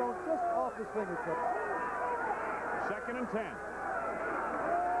was thrown just off his fingertips. 2nd and 10.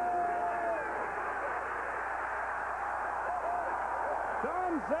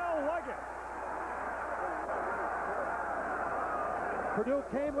 Donzel Leggett. Purdue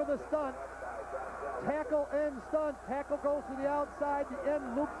came with a stunt. Tackle and stunt. Tackle goes to the outside. The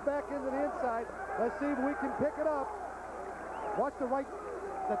end loops back into the inside. Let's see if we can pick it up. Watch the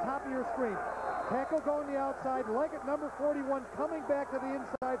top of your screen. Tackle going to the outside. Leggett, number 41, coming back to the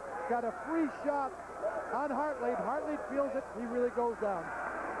inside. Got a free shot on Hartley. Hartley feels it. He really goes down.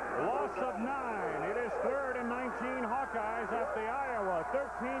 Loss of 9. It is 3rd and 19 Hawkeyes at the Iowa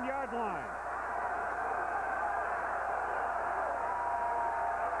 13-yard line.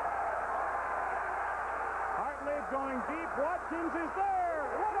 Hartley going deep. Watkins is there.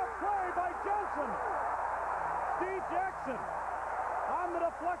 What a play by Johnson. Steve Jackson on the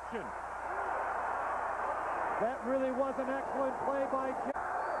deflection. That really was an excellent play by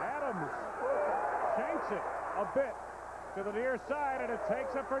Adams shanks it a bit to the near side, and it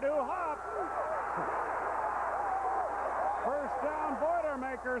takes a Purdue hop. First down,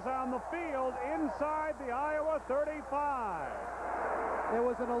 Boilermakers on the field inside the Iowa 35. It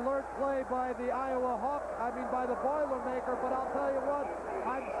was an alert play by the by the Boilermaker, but I'll tell you what,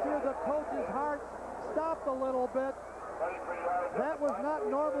 I'm sure the coach's heart stopped a little bit. That was not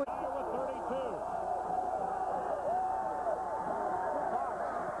normally. Iowa 32.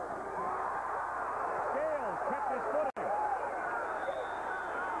 Scales kept his footing.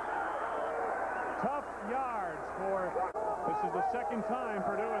 Tough yards for. This is the second time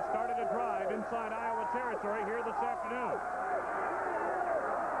Purdue has started a drive inside Iowa territory here this afternoon.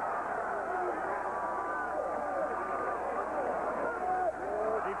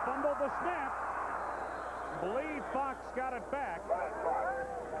 He fumbled the snap. Believe Fox got it back.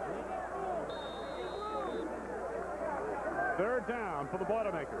 3rd down for the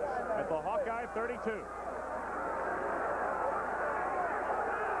Boilermakers at the Hawkeye 32.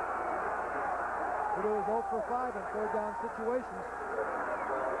 Purdue is 0 for 5 in 3rd down situations.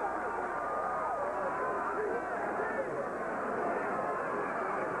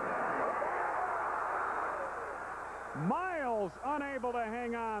 Miles unable to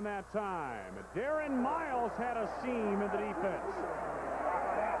hang on that time. Darren Miles had a seam in the defense.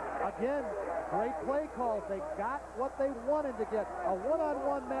 Again, great play calls. They got what they wanted to get. A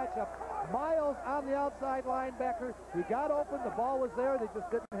one-on-one matchup. Miles on the outside linebacker. He got open. The ball was there. They just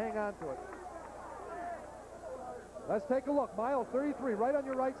didn't hang on to it. Let's take a look. Miles, 33, right on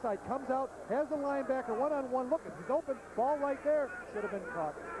your right side. Comes out, has the linebacker one-on-one. Look, he's open. Ball right there. Should have been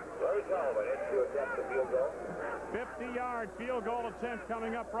caught. 50-yard field goal attempt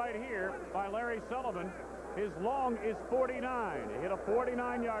coming up right here by Larry Sullivan. His long is 49. He hit a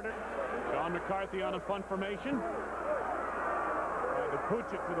 49-yarder. John McCarthy on a punt formation. Tried to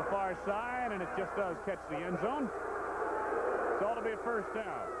pooch it to the far side, and it just does catch the end zone. It's all to be a first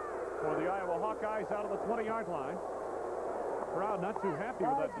down for the Iowa Hawkeyes out of the 20-yard line. Crowd not too happy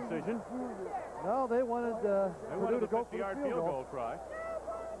with that decision. No, they wanted to go for the 50-yard field goal try.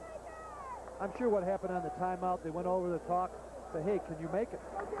 I'm sure what happened on the timeout, they went over the talk, said, hey, can you make it?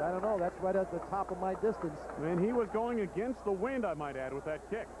 I don't know. That's right at the top of my distance. And he was going against the wind, I might add, with that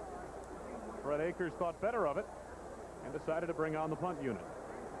kick. Fred Akers thought better of it and decided to bring on the punt unit.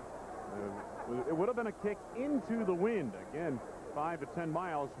 It would have been a kick into the wind. Again, 5 to 10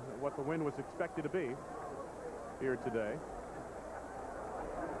 miles, what the wind was expected to be. here today.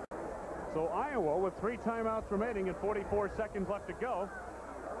 So Iowa, with 3 timeouts remaining and 44 seconds left to go,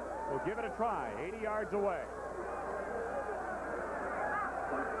 will give it a try, 80 yards away.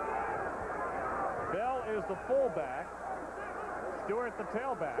 Bell is the fullback. Stewart the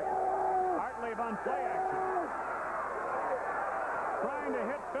tailback. Hartley on play action. Trying to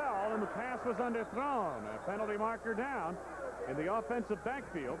hit Bell, and the pass was underthrown. A penalty marker down in the offensive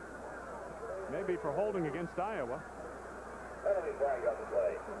backfield. Maybe for holding against Iowa. Penalty flag on the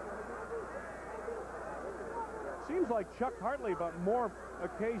play. Seems like Chuck Hartley, but more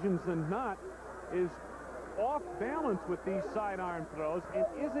occasions than not, is off balance with these sidearm throws and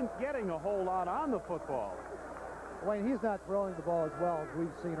isn't getting a whole lot on the football. Wayne, he's not throwing the ball as well as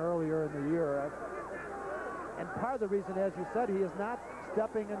we've seen earlier in the year. And part of the reason, as you said, he is not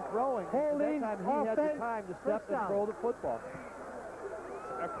stepping and throwing. Holding, that time he had the time to step and throw the football.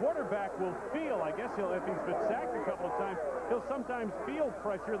 A quarterback will feel, I guess if he's been sacked a couple of times, he'll sometimes feel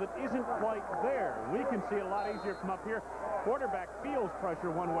pressure that isn't quite there. We can see it a lot easier from up here. Quarterback feels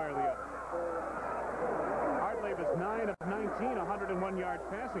pressure one way or the other. Hartley is 9 of 19, 101 yards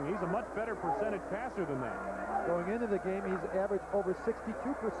passing. He's a much better percentage passer than that. Going into the game, he's averaged over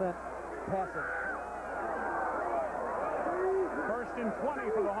 62% passing. 1st and 20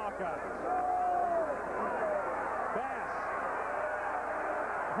 for the Hawkeyes. Bass.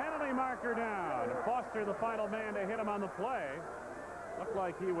 Penalty marker down. Foster, the final man to hit him on the play. Looked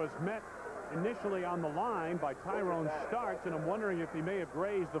like he was met initially on the line by Tyrone Starks, and I'm wondering if he may have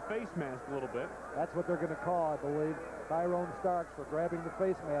grazed the face mask a little bit. That's what they're going to call, I believe, Tyrone Starks for grabbing the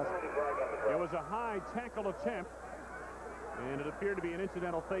face mask. It was a high tackle attempt, and it appeared to be an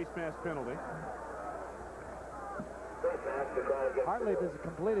incidental face mask penalty. Hartley has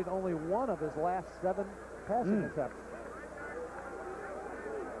completed only 1 of his last 7 passing attempts.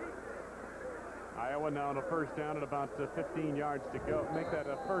 Iowa now on a 1st down at about 15 yards to go. Make that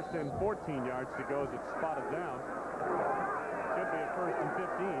a 1st and 14 yards to go as it's spotted down. Should be a 1st and 15.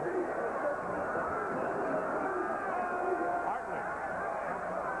 Hartley.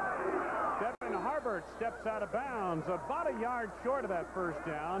 Devin Harbert steps out of bounds about a yard short of that 1st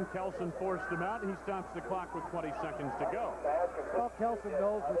down. Kelson forced him out, and he stops the clock with 20 seconds to go. Well, Kelson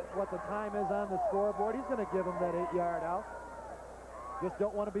knows what the time is on the scoreboard. He's going to give him that 8-yard out. Just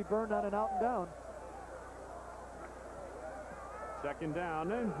don't want to be burned on an out and down. 2nd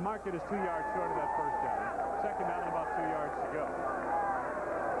down, and mark it as 2 yards short of that 1st down. 2nd down and about 2 yards to go.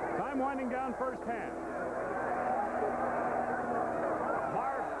 Time winding down 1st half.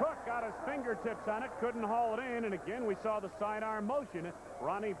 Marv Cook got his fingertips on it, couldn't haul it in, and again we saw the sidearm motion.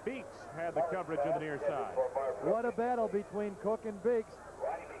 Ronnie Beeks had the coverage on the near side. What a battle between Cook and Beeks.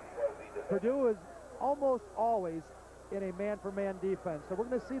 Purdue is almost always in a man-for-man defense, so we're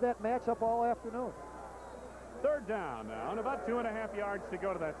going to see that matchup all afternoon. 3rd down now, and about 2.5 yards to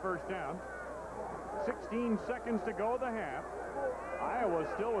go to that 1st down. 16 seconds to go of the half. Iowa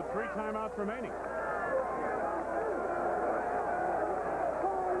still with 3 timeouts remaining.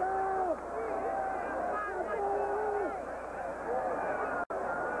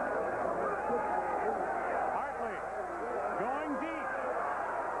 Hartley going deep.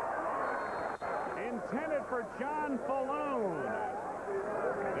 Intended for John Falloon.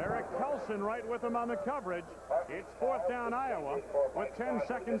 Derek Kelson right with him on the coverage. It's 4th down Iowa with 10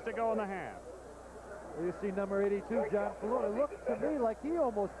 seconds to go in the half. You see number 82, John Falloon. It looked to me like he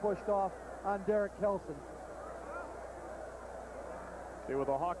almost pushed off on Derek Kelson. See what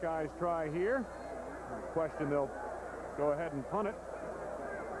the Hawkeyes try here. Question, they'll go ahead and punt it.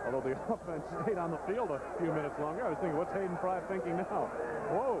 Although the offense stayed on the field a few minutes longer. I was thinking, what's Hayden Fry thinking now?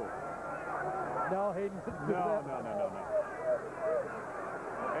 Whoa. No, Hayden didn't do that. No.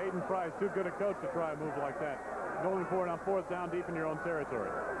 Hayden Fry is too good a coach to try a move like that. Going for it on 4th down deep in your own territory.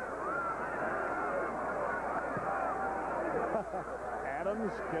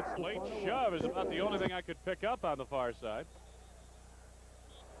 Adams gets the late shove is about the only thing I could pick up on the far side.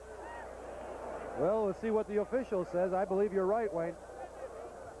 Well, let's see what the official says. I believe you're right, Wayne.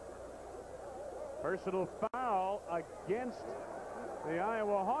 Personal foul against the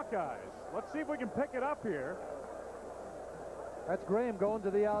Iowa Hawkeyes. Let's see if we can pick it up here. That's Graham going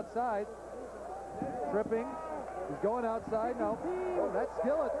to the outside. Tripping. He's going outside now. That's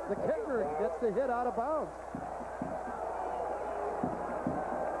Skillett. The kicker gets the hit out of bounds.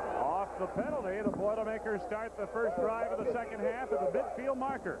 Off the penalty, the Boilermakers start the 1st drive of the 2nd half at the midfield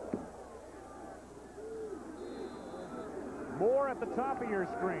marker. More at the top of your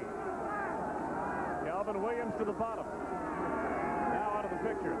screen. Calvin Williams to the bottom. Now out of the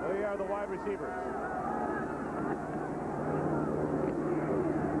picture. They are the wide receivers.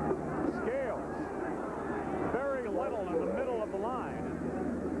 Scales. Very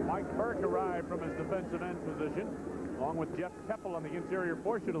Burke arrived from his defensive end position, along with Jeff Keppel on the interior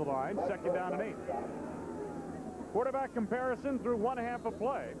portion of the line. 2nd down and 8. Quarterback comparison through 1/2 of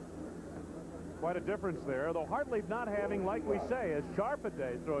play. Quite a difference there, though Hartley not having, like we say, as sharp a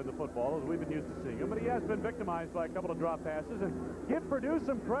day throwing the football as we've been used to seeing him, but he has been victimized by a couple of drop passes. And give Purdue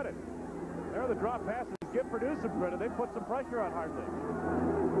some credit. There are the drop passes. Give Purdue some credit. They put some pressure on Hartley.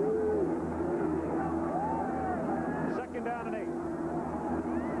 2nd down and 8.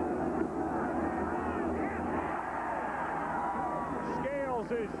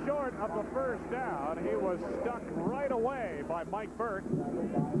 Scales is short of the 1st down. He was stuck right away by Mike Burke,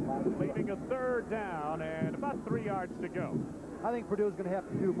 leaving a 3rd down and about 3 yards to go. I think Purdue's going to have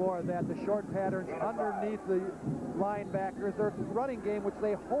to do more of that. The short patterns underneath the linebackers. Their running game, which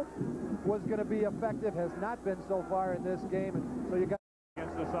they hoped was going to be effective, has not been so far in this game. And so you got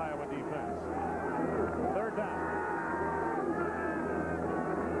against this Iowa defense. 3rd down.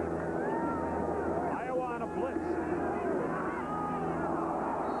 Iowa on a blitz.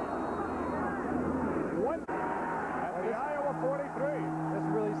 What? At the Iowa 43. This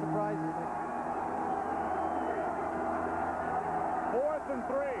really surprises me. 4th and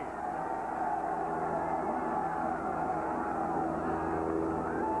 3.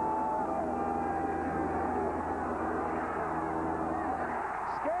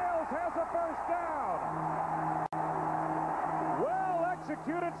 Scales has a 1st down. Well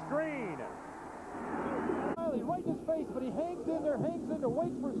executed screen. Riley right in his face, but he hangs in there,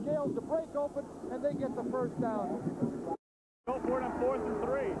 waits for Scales to break open, and they get the 1st down. Go for it on 4th and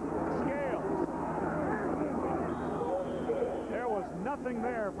 3. Scales. There was nothing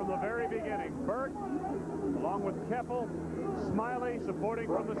there from the very beginning. Burke, along with Keppel, Smiley supporting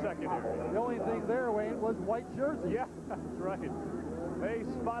from the secondary. The only thing there, Wayne, was white jersey. Yeah, that's right. They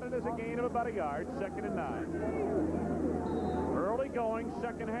spotted as a gain of about a yard. 2nd and 9. Early going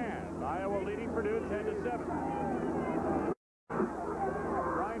 2nd half. Iowa leading Purdue 10-7.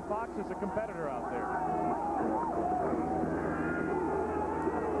 Brian Fox is a competitor out there.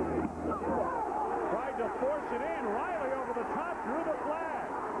 Tried to force it in. Riley over the top, drew the flag.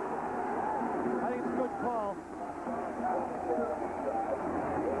 I think it's a good call.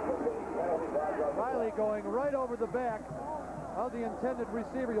 Riley going right over the back of the intended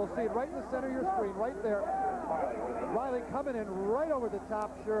receiver. You'll see it right in the center of your screen, right there. Riley coming in right over the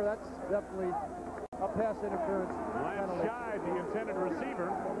top. Sure, that's definitely a pass interference. Lance shied the intended receiver.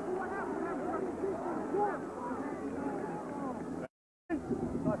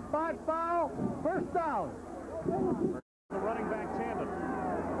 A spot foul, 1st down. The running back tandem.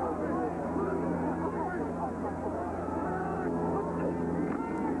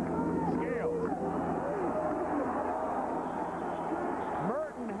 Scales.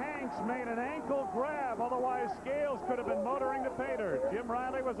 Merton Hanks made an ankle grab, otherwise Scales could have been motoring the pay dirt. Jim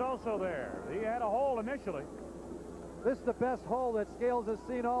Riley was also there. He had a hole initially. This is the best hole that Scales has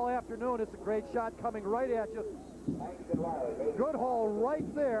seen all afternoon. It's a great shot coming right at you. Good hole right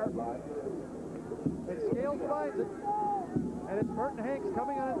there. And Scales finds it. And it's Merton Hanks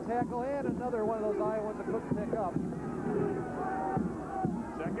coming on a tackle, and another one of those Iowans that couldn't pick up.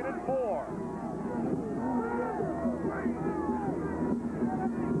 2nd and 4.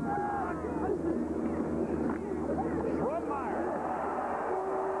 Schrummeyer.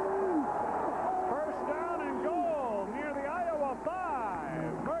 1st down and goal near the Iowa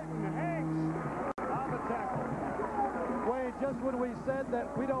 5. Merton Hanks on the tackle. Wayne, just when we said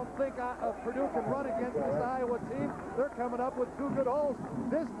that we don't think Purdue can run against this Iowa team, they're coming up with 2 good holes.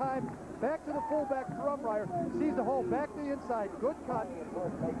 This time, back to the fullback, Schrummeyer. Sees the hole back to the inside. Good cut.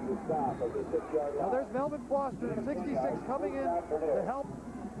 Now there's Melvin Foster, 66, coming in to help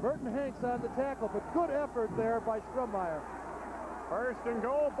Merton Hanks on the tackle, but good effort there by Schrummeyer. 1st and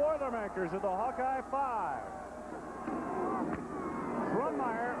goal, Boilermakers at the Hawkeye 5.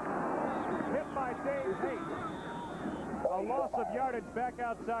 Schrummeyer hit by Dave Haight. A loss of yardage back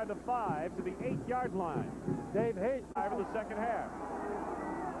outside the 5 to the 8-yard line. Dave Haight. 5 of the 2nd half.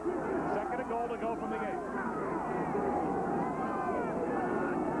 2nd and goal to go from the gate.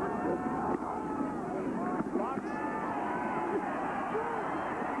 Fox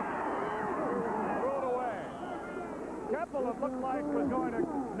threw it away. Keppel, it looked like, was going to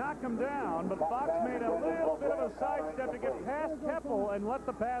knock him down, but Fox made a little bit of a sidestep to get past Keppel and let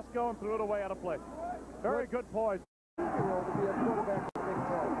the pass go and threw it away out of play. Very good poise. To be a quarterback in the Big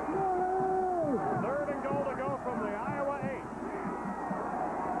 12. 3rd and goal to go from the Iowa 8.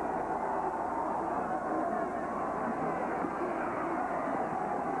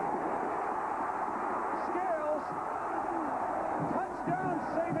 Scales. Touchdown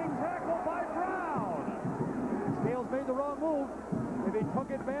saving tackle by Brown. Scales made the wrong move. If he took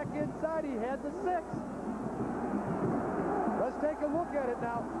it back inside. He had the 6. Let's take a look at it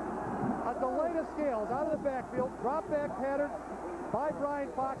now. A delay to scales out of the backfield. Drop back pattern by Brian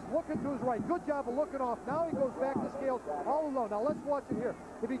Fox, looking to his right. Good job of looking off. Now he goes back to scales all alone. Now let's watch it here.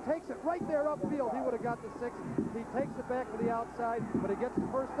 If he takes it right there upfield, he would have got the 6. He takes it back to the outside, but he gets the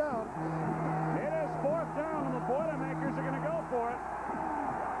first down. It is 4th down, and the Boilermakers are going to go for it.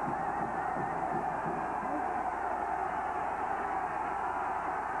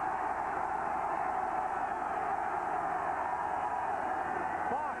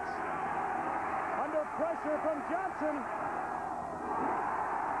 Fox under pressure from Johnson.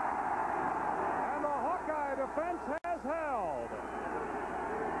 And the Hawkeye defense has held.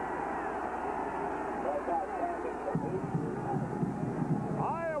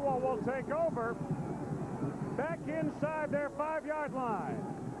 Iowa will take over. Back inside their 5-yard line.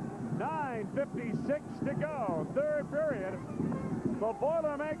 9:56 to go. 3rd period. The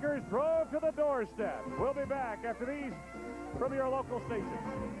Boilermakers drove to the doorstep. We'll be back after these from your local stations.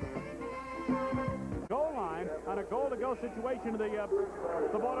 Goal line on a goal-to-go situation.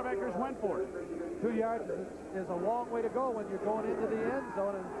 The Boilermakers went for it. 2 yards is a long way to go when you're going into the end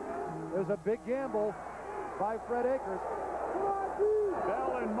zone, and there's a big gamble by Fred Akers.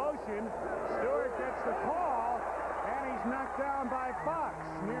 Bell in motion. Stewart gets the call, and he's knocked down by Fox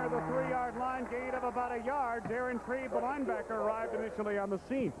near the 3-yard line. Gain of about a yard. Darren Tree, the linebacker, arrived initially on the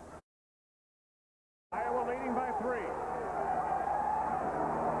scene. Iowa leading by 3.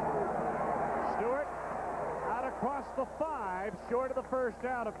 Stewart out across the 5, short of the first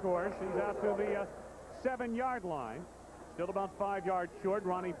down, of course. He's out to the 7-yard line. Still about 5 yards short.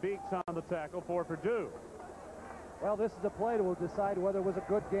 Ronnie Beeks on the tackle for Purdue. Well, this is a play that will decide whether it was a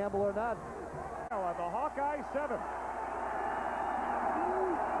good gamble or not. At the Hawkeye 7.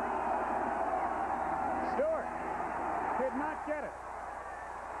 Stewart did not get it.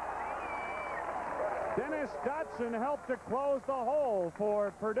 Dennis Dotson helped to close the hole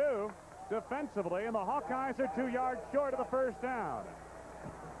for Purdue defensively, and the Hawkeyes are 2 yards short of the first down.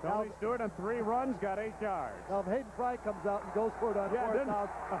 Tony Stewart on 3 runs got 8 yards. Now, if Hayden Fry comes out and goes for it on 4th down,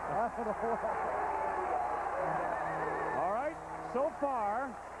 I don't know what. All right, so far,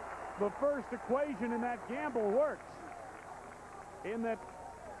 the first equation in that gamble works, in that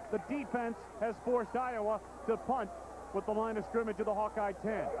the defense has forced Iowa to punt with the line of scrimmage of the Hawkeye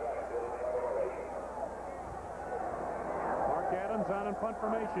 10. Mark Adams on in punt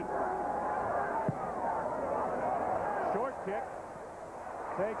formation. Short kick.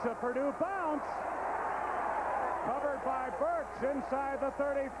 Takes a Purdue bounce. Covered by Burks inside the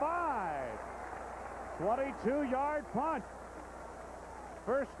 35. 22-yard punt.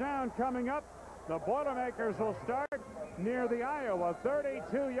 First down coming up. The Boilermakers will start near the Iowa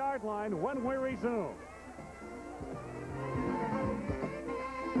 32-yard line when we resume.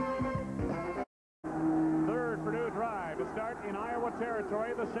 Third Purdue drive to start in Iowa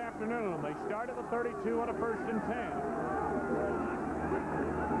territory this afternoon. They start at the 32 on a 1st and 10.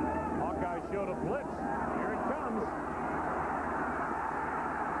 Hawkeyes showed a blitz. Here it comes.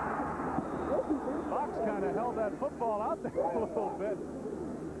 Fox kind of held that football out there a little bit.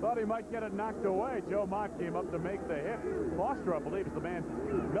 Thought he might get it knocked away. Joe Mott came up to make the hit. Foster, I believe, is the man.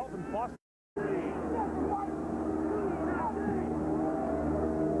 Melvin Foster.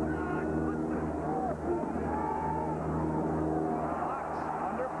 Fox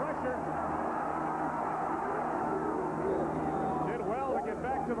under pressure. Did well to get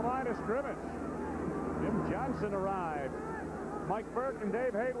back to the line of scrimmage. Jim Johnson arrived. Mike Burke and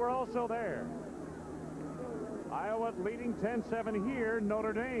Dave Haight were also there. Iowa leading 10-7 here.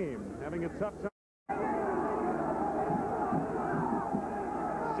 Notre Dame having a tough time.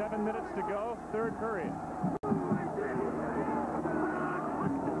 7 minutes to go, 3rd period.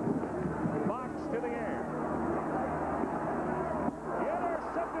 Fox to the air.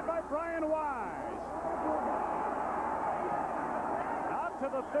 Intercepted by Brian Wise. Out to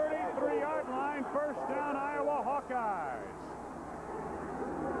the 33-yard line. First down, Iowa Hawkeyes.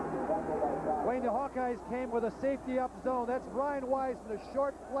 Wayne, the Hawkeyes came with a safety up zone. That's Brian Wise in the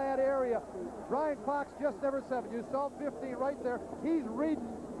short, flat area. Brian Fox just never 7. You saw 15 right there. He's reading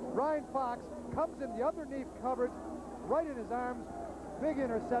Brian Fox. Comes in the underneath coverage, right in his arms. Big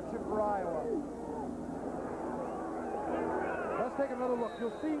interception for Iowa. Let's take another look.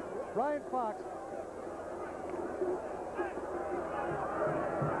 You'll see Brian Fox.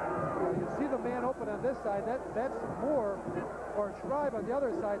 You see the man open on this side. That's Moore or Schreiber on the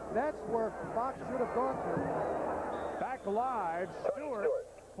other side. That's where Fox should have gone to. Back live, Stewart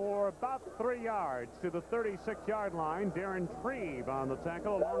for about 3 yards to the 36-yard line. Darren Treve on the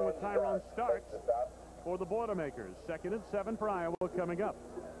tackle along with Tyrone Starks. for the Boilermakers. 2nd and 7 for Iowa coming up.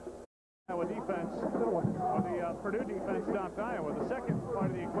 Iowa defense, or the Purdue defense stopped Iowa. The second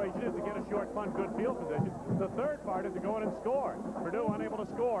part of the equation is to get a short punt, good field position. The third part is to go in and score. Purdue unable to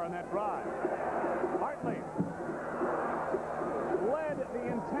score on that drive. Hartley led the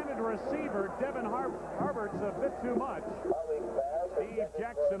intended receiver, Devin Harbert's a bit too much. Steve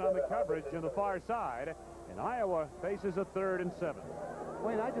Jackson on the coverage on the far side, and Iowa faces a 3rd and 7.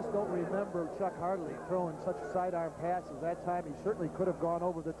 Wayne, I just don't remember Chuck Hartley throwing such sidearm passes. That time he certainly could have gone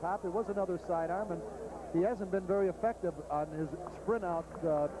over the top. There was another sidearm, and he hasn't been very effective on his sprint out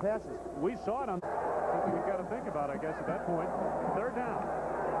passes. We saw it on something you've got to think about, I guess, at that point. 3rd down.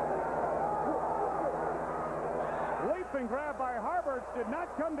 Leaping grab by Harberts did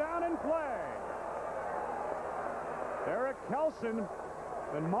not come down in play. Eric Kelson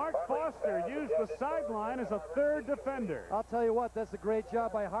and Mark Foster used the sideline as a 3rd defender. I'll tell you what, that's a great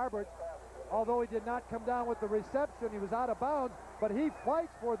job by Harbert. Although he did not come down with the reception, he was out of bounds, but he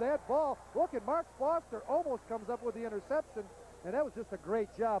fights for that ball. Look at Mark Foster almost comes up with the interception, and that was just a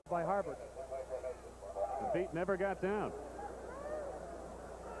great job by Harbert. The beat never got down.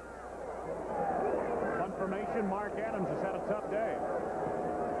 Punt formation, Mark Adams has had a tough day.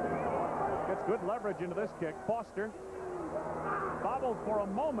 Gets good leverage into this kick. Foster bobbled for a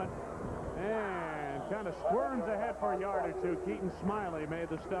moment and kind of squirms ahead for a yard or two. Keaton Smiley made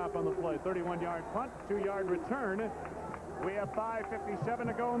the stop on the play. 31-yard punt, 2-yard return. We have 5:57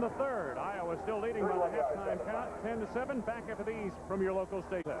 to go in the 3rd. Iowa still leading by the halftime count, 10-7. Back after these from your local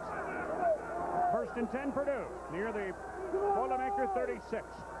state test. 1st and 10, Purdue near the Boilermaker 36.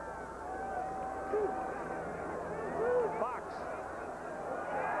 Fox.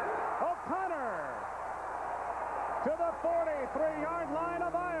 O'Connor to the 43-yard line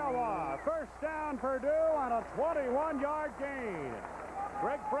of Iowa. 1st down, Purdue on a 21-yard gain.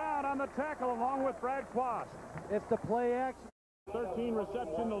 Greg Brown on the tackle along with Brad Quast. It's the play action. 13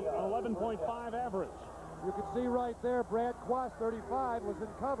 reception, 11.5 average. You can see right there, Brad Quast, 35, was in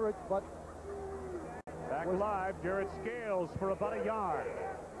coverage, but... Back live, Jarrett Scales for about a yard.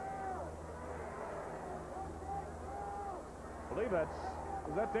 I believe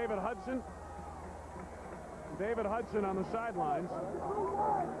is that David Hudson? David Hudson on the sidelines.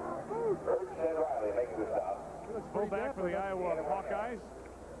 Full back for the Iowa Hawkeyes.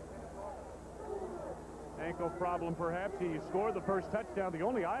 Ankle problem, perhaps. He scored the first touchdown, the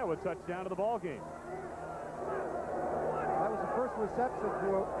only Iowa touchdown of the ball game. That was the first reception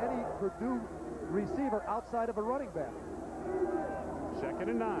for any Purdue receiver outside of a running back. 2nd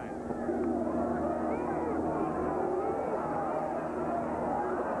and 9.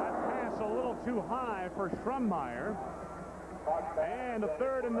 A little too high for Strummeyer. And a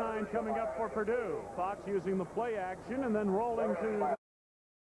 3rd and 9 coming up for Purdue. Fox using the play action and then rolling to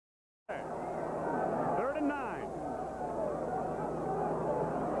 3rd and 9.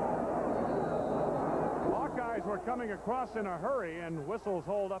 Hawkeyes were coming across in a hurry, and whistles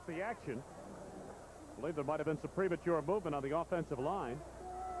hold up the action. I believe there might have been some premature movement on the offensive line.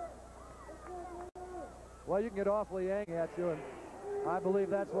 Well, you can get awfully angry at you, and I believe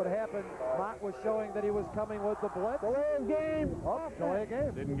that's what happened. Mott was showing that he was coming with the blitz. Delay of game. Oh, delay of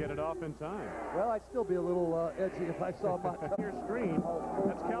game. Didn't get it off in time. Well, I'd still be a little edgy if I saw Mott. Your screen.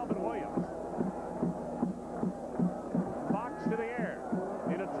 That's Calvin Williams. Fox to the air.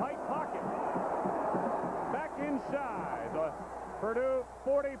 In a tight pocket. Back inside the Purdue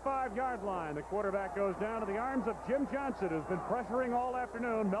 45-yard line. The quarterback goes down to the arms of Jim Johnson, who's been pressuring all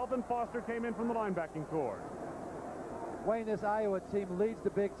afternoon. Melvin Foster came in from the linebacking corps. Wayne, this Iowa team leads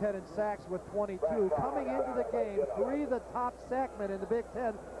the Big Ten in sacks with 22. Coming into the game, 3 of the top sackmen in the Big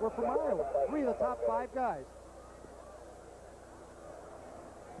Ten were from Iowa. 3 of the top 5 guys.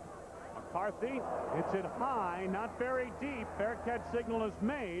 McCarthy hits it high, not very deep. Fair catch signal is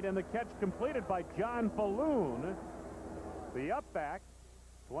made, and the catch completed by John Falloon. The up back,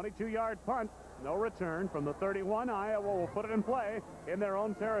 22-yard punt. No return from the 31. Iowa will put it in play in their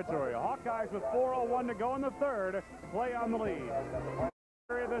own territory. Hawkeyes with 4:01 to go in the 3rd. Play on the lead.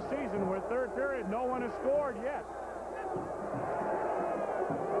 Period of the season, where 3rd period, no one has scored yet.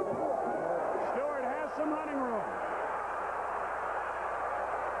 Stewart has some running room.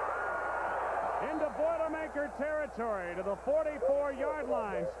 Into Boilermaker territory to the 44-yard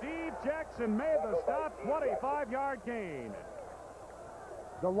line. Steve Jackson made the stop, 25-yard gain.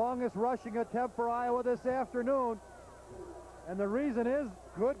 The longest rushing attempt for Iowa this afternoon. And the reason is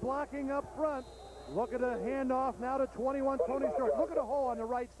good blocking up front. Look at the handoff now to 21, Tony Stewart. Look at the hole on the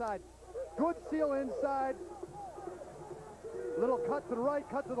right side. Good seal inside. Little cut to the right,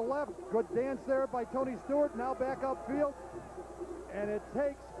 cut to the left. Good dance there by Tony Stewart. Now back upfield. And it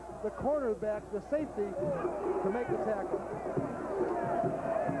takes the cornerback, the safety, to make the tackle.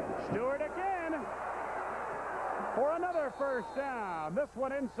 Stewart again for another first down. This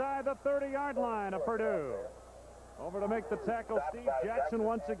one inside the 30-yard line of Purdue. Over to make the tackle, Steve Jackson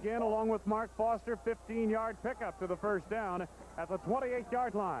once again, along with Mark Foster. 15-yard pickup to the first down at the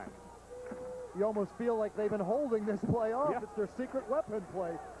 28-yard line. You almost feel like they've been holding this play off. Yeah. It's their secret weapon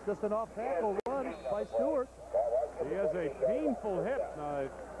play. It's just an off-tackle run by Stewart. He has a painful hip,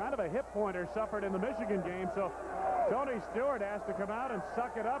 kind of a hip pointer suffered in the Michigan game, so Tony Stewart has to come out and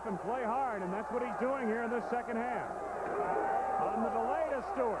suck it up and play hard, and that's what he's doing here in this second half. On the delay to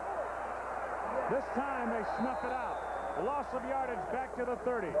Stewart. This time they snuff it out. Loss of yardage back to the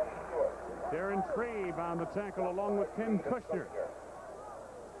 30. Darren Trebe on the tackle along with Ken Kushner.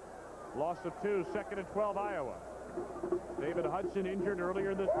 Loss of 2, second and 12, Iowa. David Hudson injured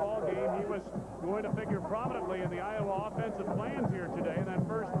earlier this ball game. He was going to figure prominently in the Iowa offensive plans here today. In that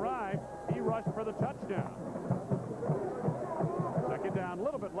first drive, he rushed for the touchdown. Second down, a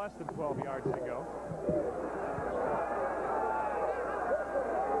little bit less than 12 yards to go.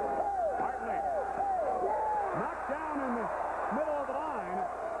 Hartley knocked down in the middle of the line.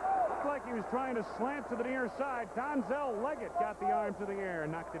 Looked like he was trying to slant to the near side. Donzel Leggett got the arm to the air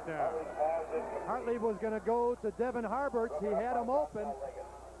and knocked it down. Hartley was going to go to Devin Harberts. He had him open.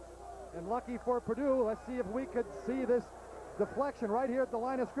 And lucky for Purdue, let's see if we could see this deflection right here at the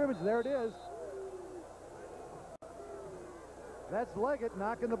line of scrimmage. There it is. That's Leggett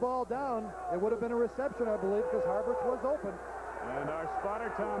knocking the ball down. It would have been a reception, I believe, because Harberts was open. And our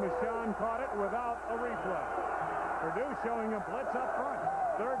spotter, Thomas Shawn, caught it without a replay. Purdue showing a blitz up front.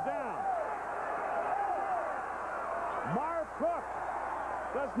 Third down. Marv Cook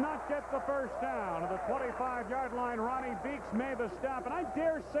does not get the first down. At the 25-yard line, Ronnie Beeks made the stop, and I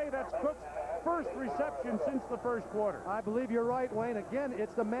dare say that's Cook's first reception since the first quarter. I believe you're right, Wayne. Again,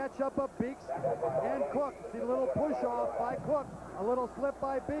 it's the matchup of Beeks and Cook. See a little push-off by Cook. A little slip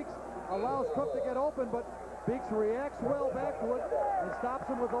by Beeks allows Cook to get open, but Beeks reacts well back to it and stops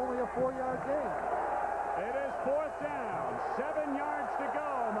him with only a 4-yard gain. It is fourth down. 7 yards to go,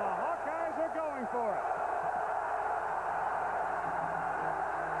 and the Hawkeyes are going for it.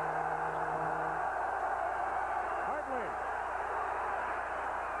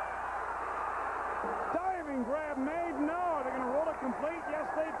 Diving grab made. No. They're going to roll it complete. Yes,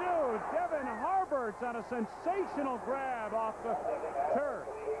 they do. Devin Harberts on a sensational grab off the turf.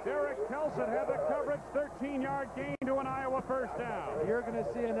 Derek Kelson had the coverage. 13-yard gain to an Iowa first down. You're going to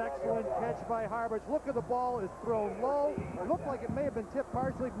see an excellent catch by Harberts. Look at the ball is thrown low. It looked like it may have been tipped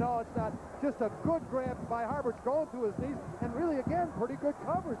partially. No, it's not. Just a good grab by Harberts going to his knees. And really, again, pretty good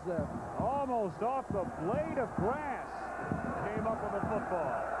coverage there. Almost off the blade of grass. Came up with the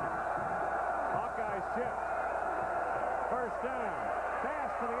football. Hawkeyes shift. First down.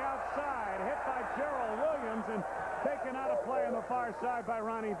 Pass to the outside. Hit by Gerald Williams and taken out of play on the far side by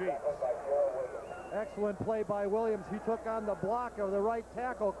Ronnie Beeks. Excellent play by Williams. He took on the block of the right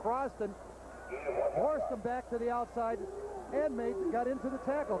tackle, crossed and forced him back to the outside and got into the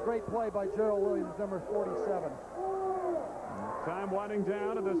tackle. Great play by Gerald Williams, number 47. Time winding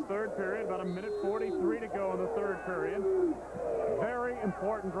down in this third period. About a minute 43 to go in the third period. Very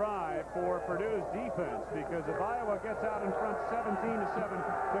important drive for Purdue's defense, because if Iowa gets out in front 17-7,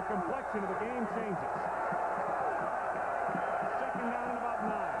 the complexion of the game changes. Second down and about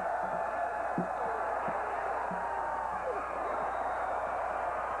 9.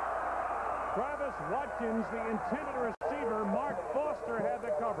 Travis Watkins, the intended receiver. Mark Foster had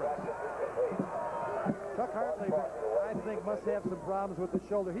the coverage. Chuck Hartley, I think, must have some problems with the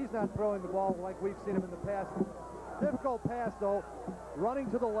shoulder. He's not throwing the ball like we've seen him in the past. Difficult pass, though. Running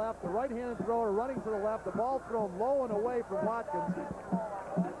to the left, the right-handed thrower running to the left. The ball thrown low and away from Watkins.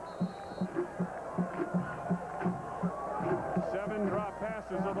 7 drop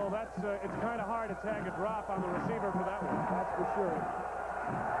passes, although that's it's kind of hard to tag a drop on the receiver for that one. That's for sure.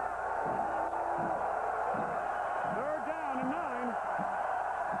 Third down and 9.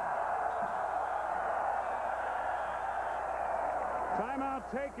 Timeout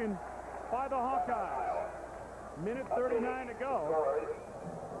taken by the Hawkeyes. Minute 39 to go.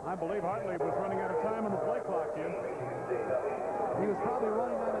 I believe Hartley was running out of time on the play clock, Jim. He was probably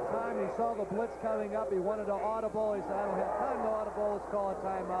running out of time. He saw the blitz coming up. He wanted to audible. He said, I don't have time to audible. Let's call a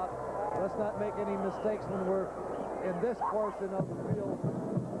timeout. Let's not make any mistakes when we're in this portion of the field.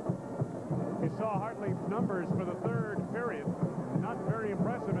 You saw Hartley's numbers for the third period. Not very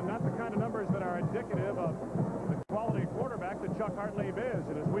impressive, and not the kind of numbers that are indicative of the quality quarterback that Chuck Hartley is.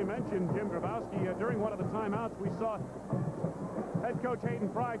 And as we mentioned, Jim Grabowski, during one of the timeouts, we saw Head coach Hayden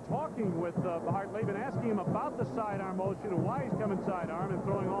Fry talking with Hartley and asking him about the sidearm motion and why he's coming sidearm and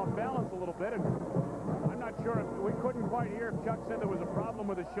throwing off balance a little bit. And I'm not sure if we couldn't quite hear if Chuck said there was a problem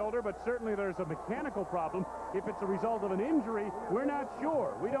with his shoulder, but certainly there's a mechanical problem. If it's a result of an injury, we're not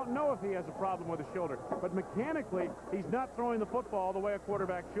sure. We don't know if he has a problem with his shoulder, but mechanically, he's not throwing the football the way a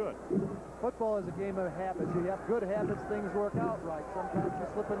quarterback should. Football is a game of habits. You have good habits, things work out right. Sometimes you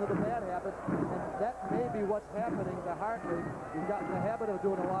slip into the bad habits, and that may be what's happening to Hartley. He's gotten the habit of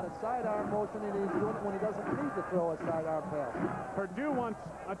doing a lot of sidearm motion, and he's doing it when he doesn't need to throw a sidearm pass. Purdue wants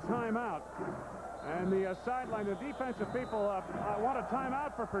a timeout. And the sideline, the defensive people want a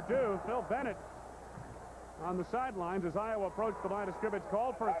timeout for Purdue. Phil Bennett on the sidelines as Iowa approached the line of scrimmage,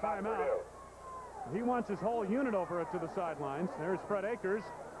 called for a timeout. He wants his whole unit over to the sidelines. There's Fred Akers.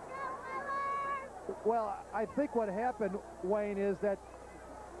 Well, I think what happened, Wayne, is that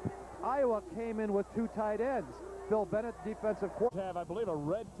Iowa came in with two tight ends. Phil Bennett, defensive coordinator. Have, I believe, a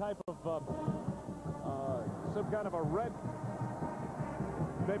red type of, some kind of a red,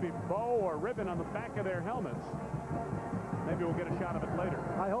 maybe bow or ribbon on the back of their helmets. Maybe we'll get a shot of it later.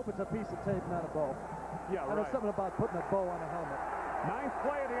 I hope it's a piece of tape, not a bow. Yeah, right. There's something about putting a bow on a helmet. Ninth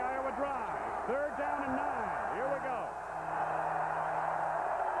play of the Iowa drive. 3rd down and 9. Here we go.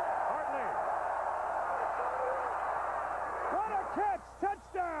 Hartley. What a catch!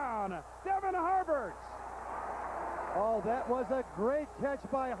 Touchdown! Devin Harbert. Oh, that was a great catch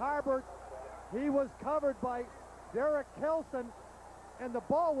by Harbert. He was covered by Derek Kelson, and the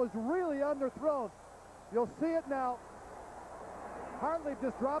ball was really underthrown. You'll see it now. Hartley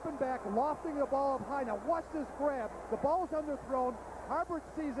just dropping back, lofting the ball up high. Now watch this grab. The ball's underthrown. Harbert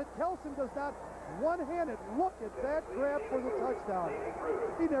sees it. Kelson does not. One-handed. Look at that grab for the touchdown.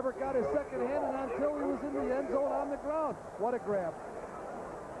 He never got his second hand until he was in the end zone on the ground. What a grab.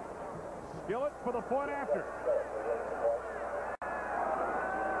 Skillett for the point after.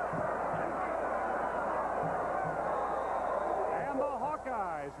 And the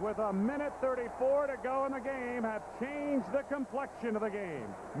Hawkeyes, with a minute 34 to go in the game, have changed the complexion of the game.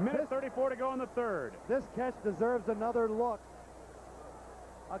 Minute 34 to go in the 3rd. This catch deserves another look.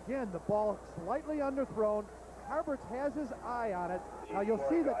 Again, the ball slightly underthrown. Harbert has his eye on it. Now you'll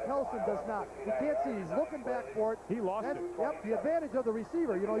see that Kelson does not. You can't see. He's looking back for it. He lost it. Yep, the advantage of the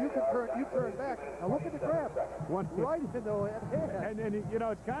receiver. You know, you turn back. Now look at the grab. Right in the head. And you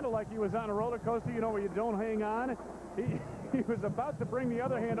know, it's kind of like he was on a roller coaster, you know, where you don't hang on. He was about to bring the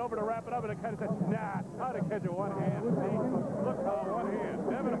other hand over to wrap it up, and it kind of said, nah, how to catch it one hand. See? Look, one hand.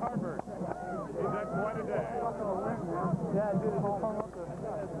 Devin Harbert. He's had quite a day. Yeah, dude, it's hung up there.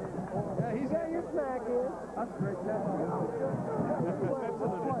 Yeah, he's at your snack is. That's a great catch.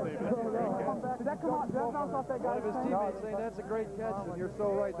 Did that come out? Did that bounce off that guy? One of his teammates saying that's a great catch, and you're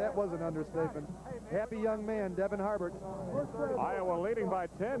so right. That was an understatement. Happy young man, Devin Harbert. Iowa leading by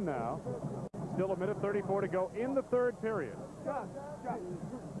 10 now. Still a minute 34 to go in the 3rd period.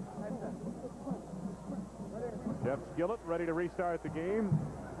 Jeff Skillett ready to restart the game.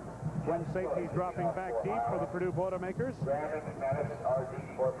 When safety's dropping back deep for the Purdue Boilermakers.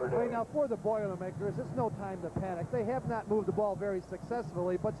 Wait, now for the Boilermakers, it's no time to panic. They have not moved the ball very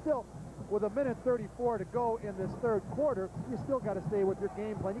successfully, but still, with a minute 34 to go in this 3rd quarter, you still got to stay with your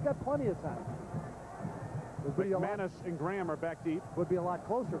game plan. You got plenty of time. McManus and Graham are back deep. Would be a lot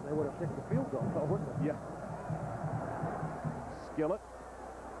closer if they would have kicked the field goal, though, wouldn't it? Yeah. Skillett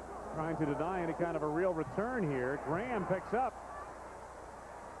trying to deny any kind of a real return here. Graham picks up.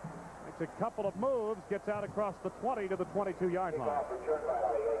 Makes a couple of moves, gets out across the 20 to the 22-yard line.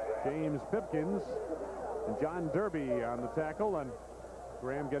 James Pipkins and John Derby on the tackle, and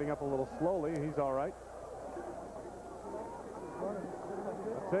Graham getting up a little slowly. He's all right.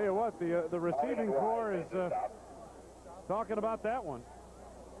 I'll tell you what, the receiving corps is talking about that one.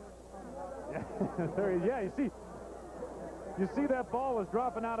 Yeah, you see that ball was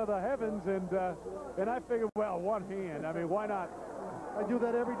dropping out of the heavens, and I figured, well, one hand. I mean, why not? I do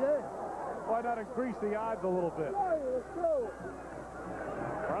that every day. Why not increase the odds a little bit?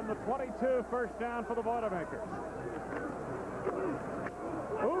 From the 22, 1st down for the Boilermakers.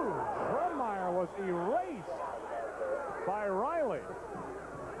 Ooh, Schromeyer was erased by Riley.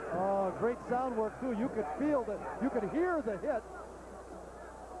 Oh, great sound work, too. You could feel that. You could hear the hit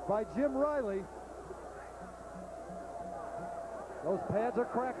by Jim Riley. Those pads are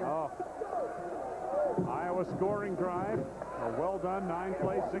cracking. Oh. Iowa scoring drive. A well done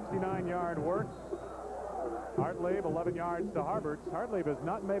 9-play, 69-yard work. Hartlieb 11 yards to Harberts. Hartlieb has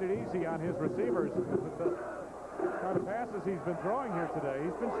not made it easy on his receivers with the kind of passes he's been throwing here today.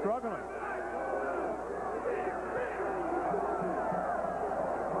 He's been struggling.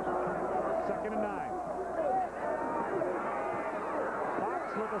 Second and 9.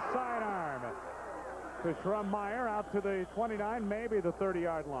 with a sidearm to Schrummmeyer out to the 29, maybe the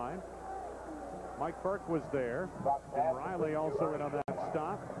 30-yard line. Mike Burke was there. Jim Riley also in on that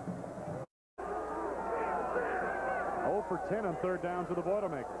stop. 0 for 10 on third down to the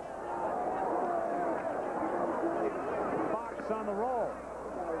Boilermakers. Fox on the roll.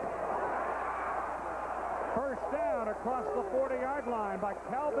 First down across the 40-yard line by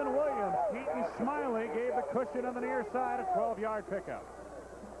Calvin Williams. Keaton Smiley gave the cushion on the near side, a 12-yard pickup.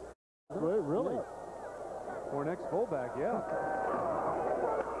 Really? For next fullback, yeah.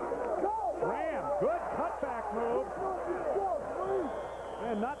 Graham, good cutback move.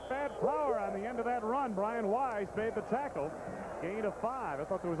 And not bad power on the end of that run. Brian Wise made the tackle. Gain of 5. I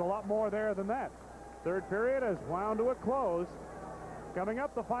thought there was a lot more there than that. Third period has wound to a close. Coming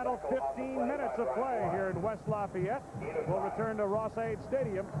up, the final 15 minutes of play here in West Lafayette. We'll return to Ross-Ade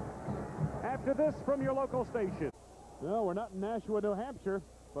Stadium after this from your local station. No, we're not in Nashua, New Hampshire,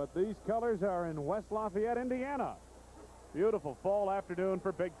 but these colors are in West Lafayette, Indiana. Beautiful fall afternoon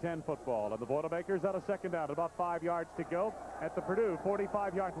for Big Ten football. And the Boilermakers out of second down, about 5 yards to go at the Purdue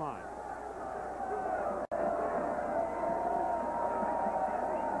 45-yard line.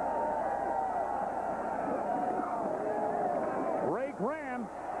 Ray Graham,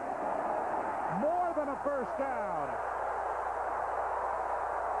 more than a first down.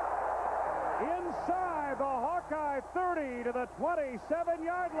 Inside the Hawkeye 30 to the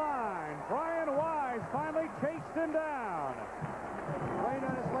 27-yard line. Brian Wise finally chased him down. Right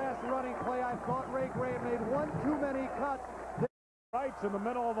on his last running play, I thought Ray Graham made one too many cuts. Wright's in the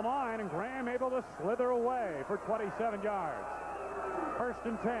middle of the line, and Graham able to slither away for 27 yards. First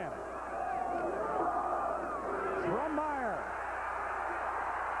and 10. Schrummmeyer.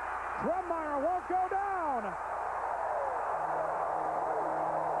 Schrummmeyer won't go down.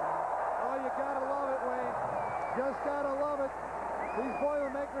 Oh, you gotta love it, Wayne. Just gotta love it. These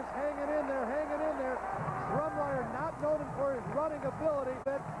Boilermakers hanging in there, hanging in there. Schrummmeyer not known for his running ability.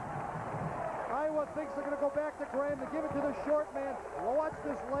 But Iowa thinks they're going to go back to Graham to give it to the short man. Watch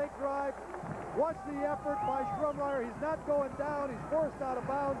this leg drive. Watch the effort by Schrummmeyer. He's not going down. He's forced out of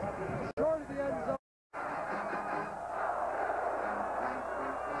bounds. Short of the end zone.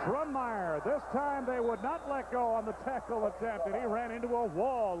 Schrummmeyer, this time they would not let go on the tackle attempt, and he ran into a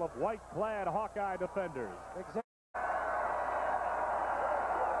wall of white-clad Hawkeye defenders. Exactly.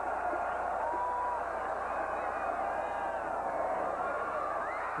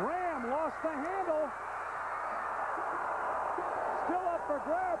 Graham lost the handle. Still up for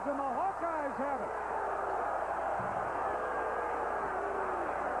grabs, and the Hawkeyes have it.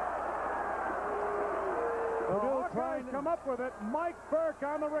 The Hawkeyes come up with it. Mike Burke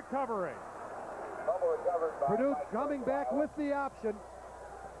on the recovery. Purdue coming back with the option.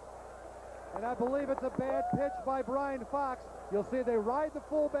 And I believe it's a bad pitch by Brian Fox. You'll see they ride the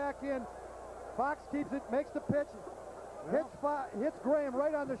fullback in. Fox keeps it, makes the pitch. Hits Graham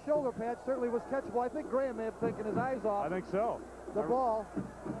right on the shoulder pad. Certainly was catchable. I think Graham may have taken his eyes off. I think so. The ball.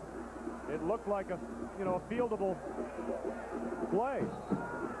 It looked like a fieldable play.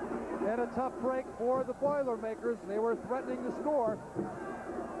 And a tough break for the Boilermakers. They were threatening to score.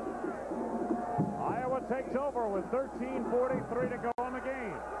 Iowa takes over with 13:43 to go in the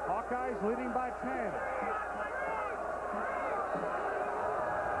game. Hawkeyes leading by 10.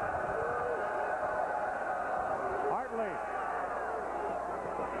 Hartley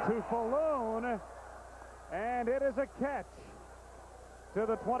to Falloon, and it is a catch to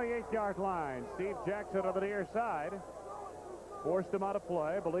the 28-yard line. Steve Jackson on the near side forced him out of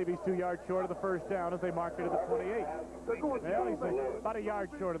play. I believe he's 2 yards short of the first down as they mark it to the 28. Well, he's about a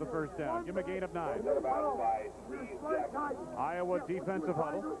yard short of the first down. Give him a gain of 9. Iowa defensive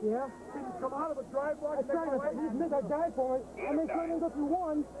huddle. Yeah. Come out of the drive block. I tried to miss that guy for it. And they couldn't go through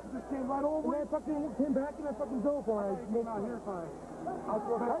one. Just came right over. And then fucking came back and I fucking dove for it. I came out here fine. I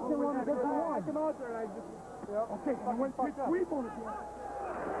didn't want to go through one. I came out there and I just... Yeah. Okay, I went quick sweep on it.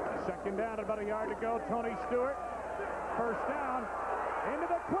 Second down, about a yard to go. Tony Stewart. First down, into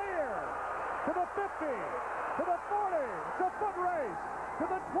the clear, to the 50, to the 40, it's a foot race, to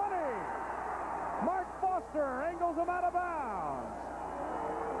the 20. Mark Foster angles him out of bounds.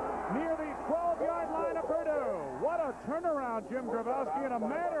 Near the 12-yard line of Purdue. What a turnaround, Jim Grabowski, in a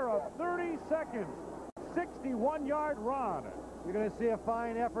matter of 30 seconds. 61-yard run. You're going to see a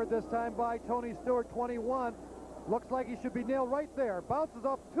fine effort this time by Tony Stewart, 21. Looks like he should be nailed right there. Bounces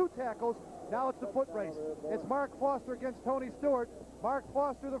off 2 tackles. Now it's the foot race. It's Mark Foster against Tony Stewart. Mark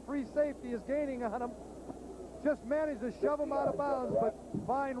Foster, the free safety, is gaining on him. just managed to shove him out of bounds, but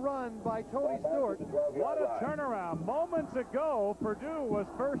fine run by Tony Stewart. What a turnaround. Moments ago, Purdue was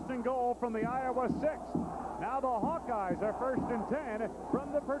first and goal from the Iowa 6. Now the Hawkeyes are first and 10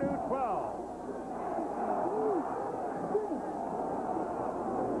 from the Purdue 12.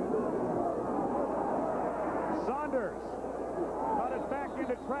 Saunders cut it back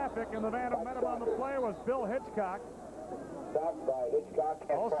into traffic, and the man who met him on the play was Bill Hitchcock. Stopped by Hitchcock.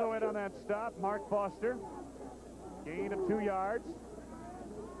 Also in on that stop, Mark Foster. Gain of 2 yards.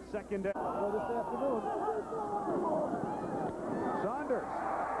 Second down. This afternoon. Saunders.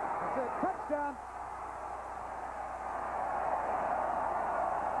 That's it. Touchdown.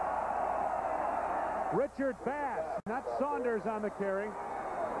 Richard Bass, not Saunders on the carry.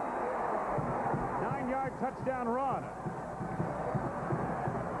 9-yard touchdown run.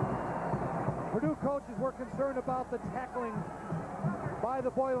 Purdue coaches were concerned about the tackling by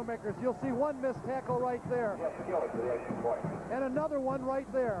the Boilermakers. You'll see one missed tackle right there. And another one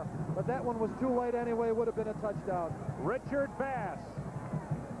right there. But that one was too late anyway, would have been a touchdown. Richard Bass.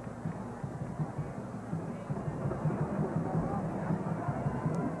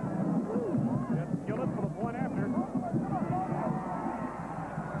 Gets Gillett for the point after.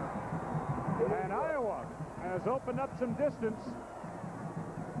 And Iowa has opened up some distance.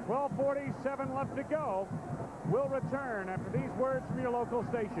 12:47 left to go. We'll return after these words from your local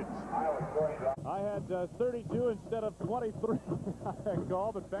stations. I had 32 instead of 23 on that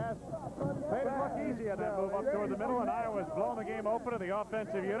call, but Bass made it look easy on that move up toward the middle, and Iowa's blown the game open in the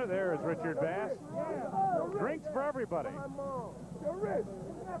offensive unit. There is Richard Bass. Drinks for everybody.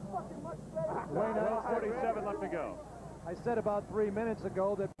 12:47 left to go. I said about 3 minutes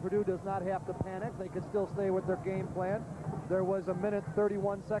ago that Purdue does not have to panic. They can still stay with their game plan. There was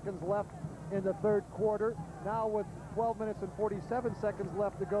 1:31 left in the third quarter. Now with 12 minutes and 47 seconds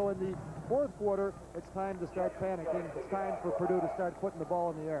left to go in the fourth quarter, it's time to start panicking. It's time for Purdue to start putting the ball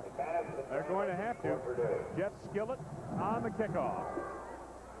in the air. They're going to have to. Jeff Skillett on the kickoff.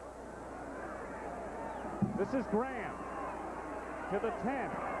 This is Graham to the 10.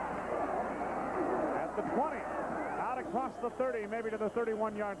 At the 20. Out across the 30, maybe to the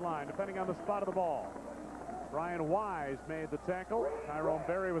 31-yard line, depending on the spot of the ball. Brian Wise made the tackle. Tyrone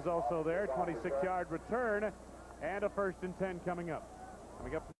Berry was also there. 26-yard return, and a 1st and 10 coming up.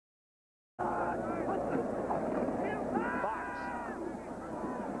 Coming up. Fox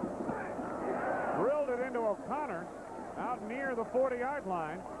drilled it into O'Connor out near the 40-yard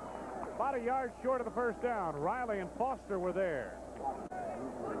line. About a yard short of the first down. Riley and Foster were there.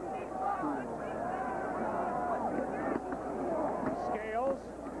 Scales,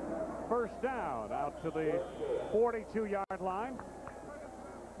 first down out to the 42-yard line.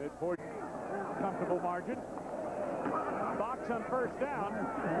 Mid-40, comfortable margin. Fox on first down.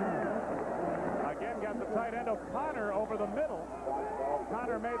 Again, got the tight end O'Connor over the middle.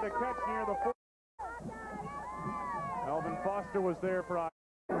 O'Connor made the catch near the 40. Melvin Foster was there for off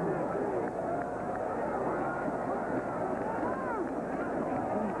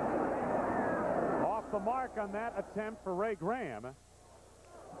the mark on that attempt for Ray Graham.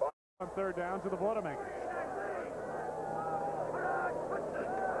 On third down to the Boilermakers.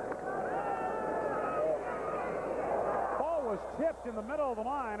 Ball was tipped in the middle of the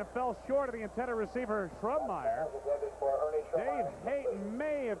line and fell short of the intended receiver, Shrubmeyer. Dave Hayton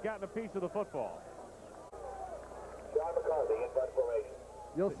may have gotten a piece of the football.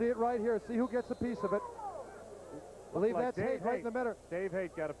 You'll see it right here. See who gets a piece of it. I believe that's Haight right in the middle. Dave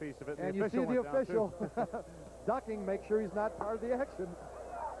Haight got a piece of it. And you see the official ducking, make sure he's not part of the action.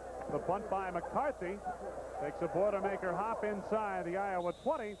 The punt by McCarthy takes a Boilermaker hop inside the Iowa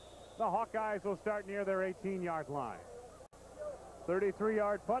 20. The Hawkeyes will start near their 18-yard line.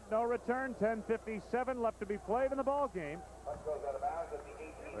 33-yard punt, no return. 10:57 left to be played in the ball game.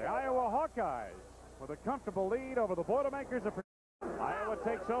 The Iowa Hawkeyes with a comfortable lead over the Boilermakers. Iowa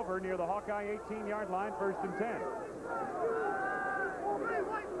takes over near the Hawkeye 18-yard line, 1st and 10.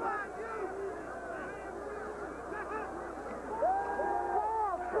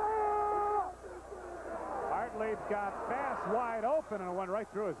 Hartley's got Bass wide open and it went right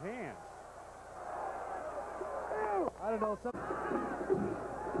through his hands. I don't know.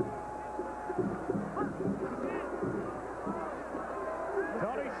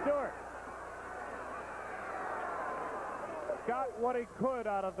 Tony Stewart got what he could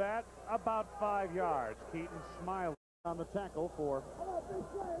out of that, about 5 yards. Keaton smiling on the tackle for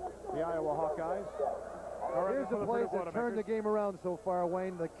the Iowa Hawkeyes. Here's the plays that turned the game around so far,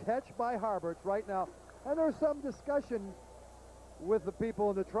 Wayne. The catch by Harberts right now. And there's some discussion with the people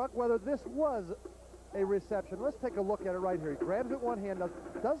in the truck whether this was a reception. Let's take a look at it right here. He grabs it one hand.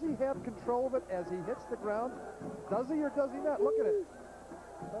 Does he have control of it as he hits the ground? Does he or does he not? Look at it.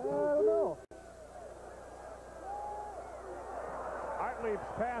 I don't know. Hartlieb's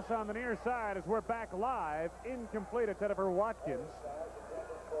pass on the near side as we're back live. Incomplete attempt for Watkins.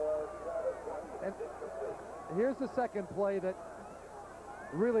 And here's the second play that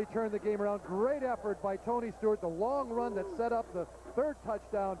really turned the game around. Great effort by Tony Stewart. The long run that set up the third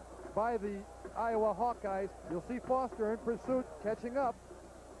touchdown by the Iowa Hawkeyes. You'll see Foster in pursuit, catching up.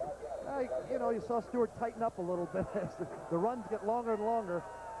 You know, you saw Stewart tighten up a little bit as the runs get longer and longer.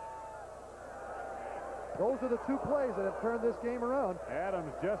 Those are the two plays that have turned this game around.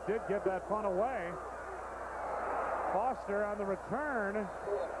 Adams just did get that punt away. Foster on the return.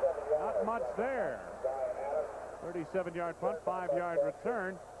 Not much there. 37-yard punt, 5-yard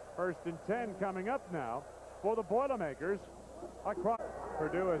return. 1st and 10 coming up now for the Boilermakers. Across.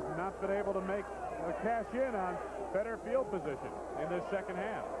 Purdue has not been able to make a cash in on better field position in this second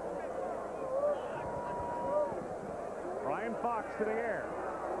half. Brian Fox to the air.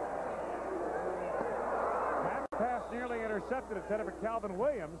 That pass nearly intercepted. It's headed for Calvin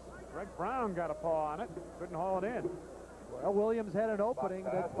Williams. Greg Brown got a paw on it. Couldn't haul it in. Well, Williams had an opening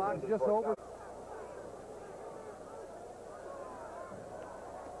that Fox just over.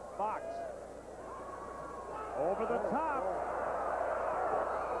 Fox. Over the top.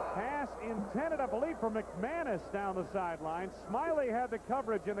 Pass intended, I believe, for McManus down the sideline. Smiley had the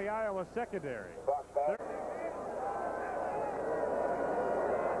coverage in the Iowa secondary.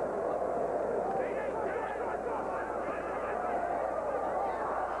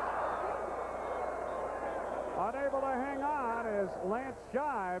 Unable to hang on is Lance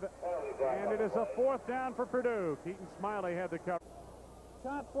Shive, and it is a 4th down for Purdue. Keaton Smiley had the coverage.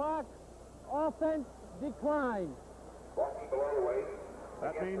 Shot block. Offense decline.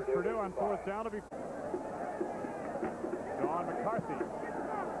 That means Purdue on 4th down to be. John McCarthy.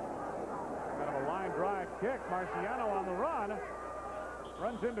 Kind of a line drive kick. Marciano on the run.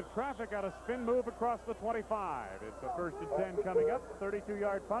 Runs into traffic on a spin move across the 25. It's a 1st and 10 coming up.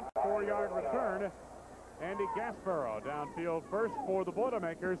 32-yard punt, 4-yard return. Andy Gasborough downfield first for the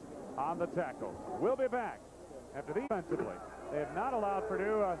Boilermakers on the tackle. We'll be back after defensively. They have not allowed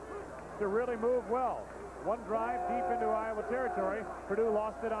Purdue to really move well. One drive deep into Iowa territory. Purdue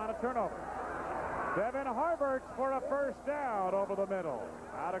lost it on a turnover. Devin Harberts for a 1st down over the middle.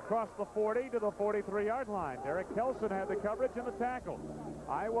 Out across the 40 to the 43-yard line. Derek Kelson had the coverage and the tackle.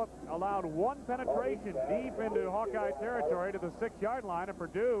 Iowa allowed one penetration deep into Hawkeye territory to the 6-yard line, and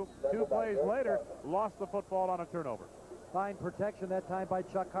Purdue, 2 plays later, lost the football on a turnover. Fine protection that time by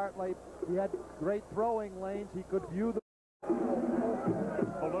Chuck Hartley. He had great throwing lanes. He could view the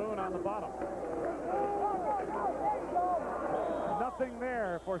balloon on the bottom. Nothing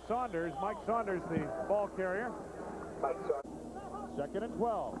there for Saunders. Mike Saunders, the ball carrier. 2nd and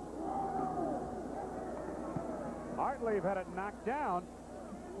 12. Hartley had it knocked down.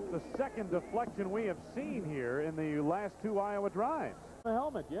 The second deflection we have seen here in the last 2 Iowa drives. The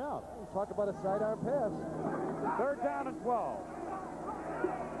helmet, yeah. Talk about a sidearm pass. 3rd down and 12.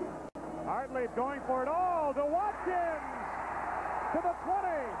 Hartley going for it all to Watkins. To the 20.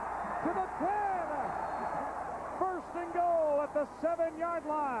 To the 10. 1st and goal at the 7-yard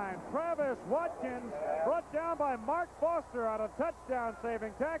line. Travis Watkins brought down by Mark Foster on a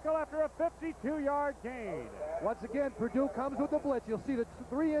touchdown-saving tackle after a 52-yard gain. Once again, Purdue comes with the blitz. You'll see the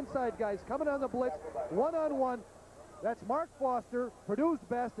 3 inside guys coming on the blitz, one-on-one. That's Mark Foster, Purdue's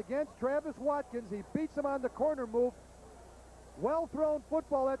best, against Travis Watkins. He beats him on the corner move. Well-thrown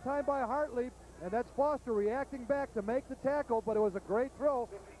football that time by Hartley, and that's Foster reacting back to make the tackle, but it was a great throw.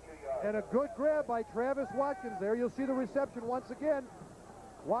 And a good grab by Travis Watkins there. You'll see the reception once again.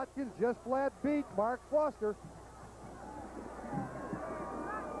 Watkins just flat beat Mark Foster.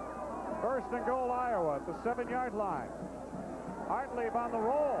 1st and goal Iowa at the 7-yard line. Hartley on the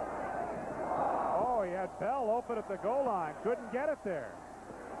roll. Oh, he had Bell open at the goal line. Couldn't get it there.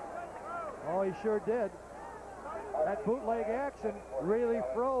 Oh, he sure did. That bootleg action really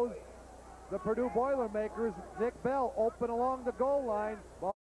froze the Purdue Boilermakers. Nick Bell open along the goal line.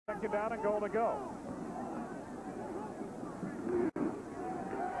 2nd down and goal to go.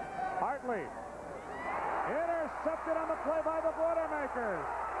 Hartley intercepted on the play by the Boilermakers.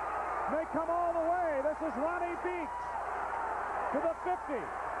 They come all the way. This is Ronnie Beeks to the 50,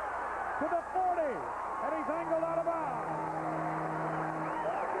 to the 40, and he's angled out of bounds.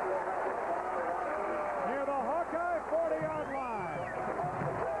 Near the Hawkeye 40-yard line.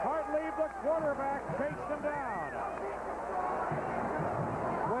 Hartley, the quarterback, chased him down.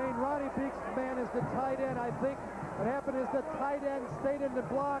 Ronnie Beeks' man is the tight end. I think what happened is the tight end, stayed in the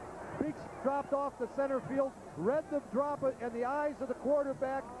block. Beeks dropped off the center field, read the drop in the eyes of the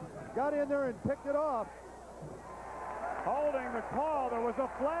quarterback, got in there and picked it off. Holding the call, there was a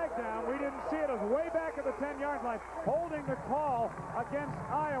flag down. We didn't see it. It was way back at the 10-yard line. Holding the call against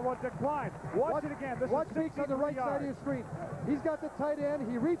Iowa declined. Watch it again. This watch is Beeks on the right side of your screen. He's got the tight end.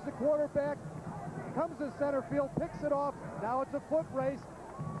 He reads the quarterback, comes to center field, picks it off. Now it's a foot race,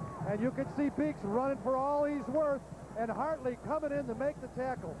 and you can see Beeks running for all he's worth, and Hartley coming in to make the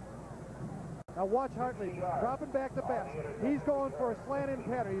tackle. Now watch Hartley dropping back to pass. He's going for a slant-in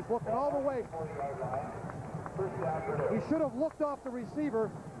pattern. He's looking all the way. He should have looked off the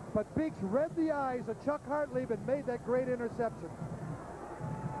receiver, but Beeks read the eyes of Chuck Hartley and made that great interception.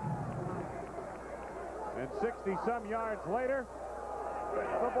 And 60-some yards later,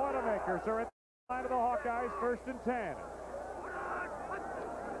 the Boilermakers are at the line of the Hawkeyes, 1st and 10.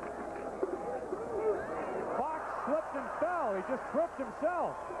 Fox slipped and fell. He just tripped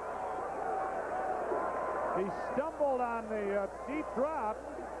himself. He stumbled on the deep drop.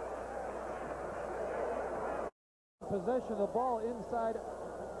 Possession of the ball inside.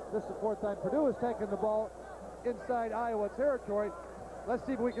 This is the 4th time Purdue has taken the ball inside Iowa territory. Let's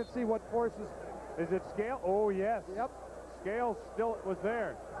see if we can see what forces. Is it Scale? Oh, yes. Yep. Scales still was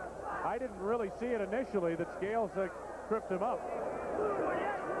there. I didn't really see it initially that Scales tripped him up.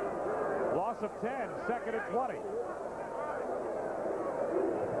 Loss of 10, 2nd and 20.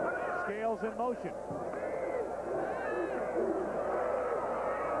 Scales in motion.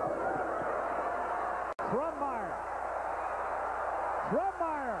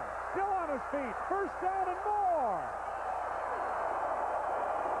 Drummeyer still on his feet. 1st down and more.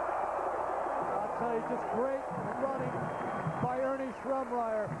 I'll tell you, just great running by Ernie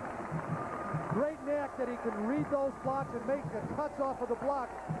Schrummeyer. Great knack that he can read those blocks and make the cuts off of the block.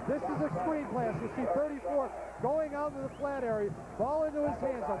 This is a screen pass. You see 34 going out into the flat area. Ball into his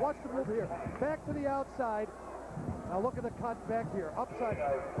hands. Now watch the move here. Back to the outside. Now look at the cut back here. Upside.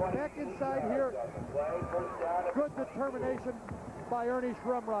 Back inside here. Good determination by Ernie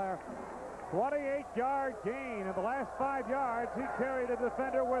Schrummeyer. 28-yard gain. In the last 5 yards, he carried a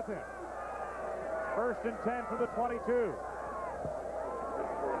defender with him. 1st and 10 for the 22.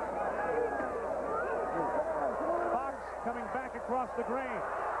 Fox coming back across the grain.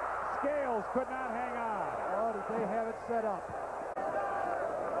 Scales could not hang on. Oh, did they have it set up?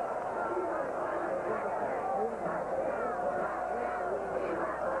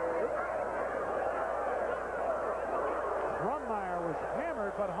 Drummeyer was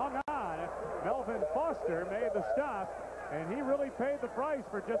hammered but hung on. Melvin Foster made the stop, and he really paid the price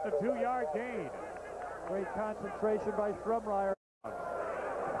for just a 2-yard gain. Great concentration by Schrummeyer.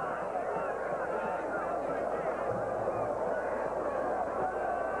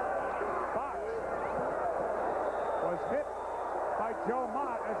 Fox was hit by Joe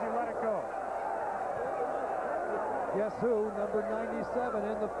Mott as he let it go. Guess who? Number 97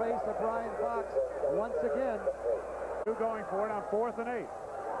 in the face of Brian Fox once again. Going for it on 4th and 8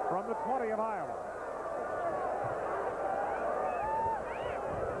 from the 20 of Iowa.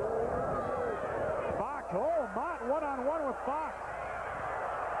 Fox, oh, Mott one-on-one with Fox.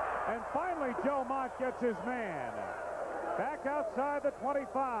 And finally, Joe Mott gets his man. Back outside the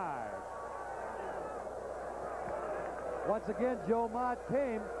 25. Once again, Joe Mott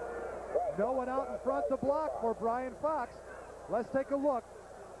came. No one out in front to block for Brian Fox. Let's take a look.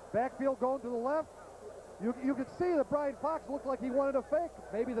 Backfield going to the left. You can see that Brian Fox looked like he wanted a fake.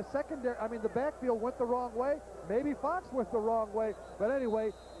 Maybe the backfield went the wrong way. Maybe Fox went the wrong way. But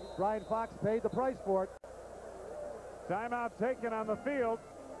anyway, Brian Fox paid the price for it. Timeout taken on the field.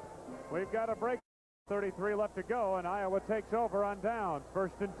 We've got a break. 33 left to go, and Iowa takes over on downs.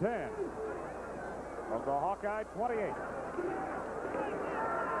 1st and 10. From the Hawkeye 28.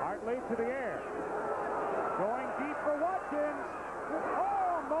 Hartley to the air. Going deep for Watkins.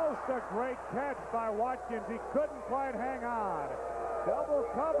 Almost a great catch by Watkins. He couldn't quite hang on. Double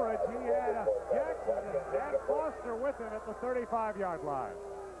coverage. He had Jackson and Foster with him at the 35-yard line.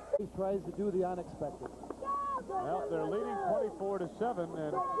 He tries to do the unexpected. Well, they're leading 24-7,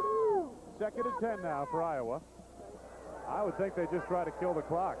 and 2nd and 10 now for Iowa. I would think they just try to kill the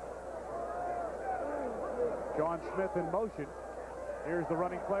clock. Sean Smith in motion. Here's the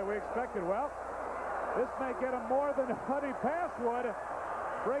running play we expected. Well, this may get him more than Honey Pass would.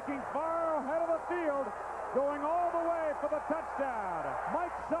 Breaking far ahead of the field, going all the way for the touchdown.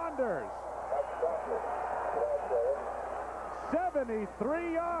 Mike Saunders.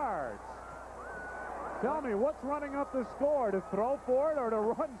 73 yards. Tell me, what's running up the score? To throw for it or to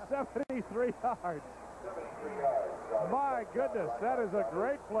run 73 yards? My goodness, that is a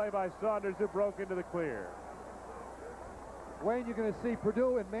great play by Saunders, who broke into the clear. Wayne, you're going to see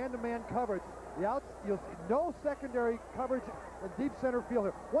Purdue in man-to-man coverage. The outs, you'll see no secondary coverage in deep center field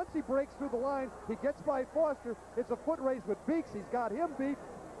here. Once he breaks through the line, he gets by Foster. It's a foot race with Beeks. He's got him beat.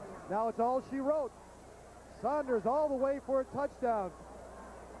 Now it's all she wrote. Saunders all the way for a touchdown.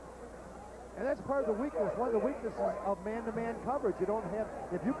 And that's part of the weakness, one of the weaknesses of man-to-man coverage. You don't have,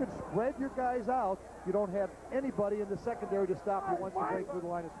 if you can spread your guys out, you don't have anybody in the secondary to stop you once you break through the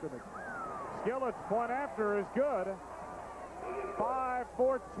line of scrimmage. Skillet's point after is good.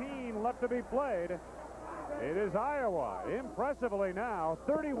 5:14 left to be played. It is Iowa, impressively now,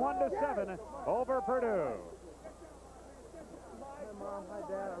 31-7 over Purdue. Hi, Mom. Hi,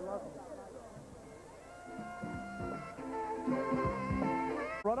 Dad. I love you.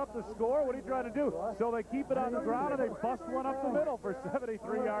 Run up the score. What are you trying to do? So they keep it on the ground and they bust one up the middle for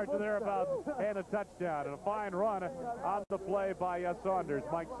 73 yards or thereabouts and a touchdown. And a fine run on the play by Saunders,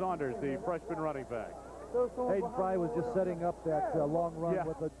 Mike Saunders, the freshman running back. Hayden Fry was just setting up that long run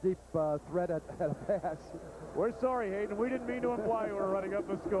with a deep threat at a pass. We're sorry, Hayden. We didn't mean to imply we were running up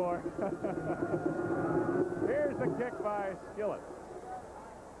the score. Here's the kick by Skillet.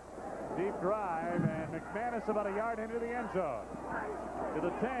 Deep drive, and McManus about a yard into the end zone. To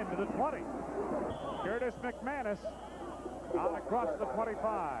the 10, to the 20. Curtis McManus out across the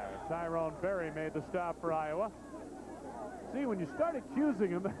 25. Tyrone Berry made the stop for Iowa. See, when you start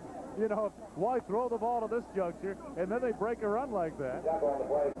accusing him, you know, why throw the ball to this juncture, and then they break a run like that,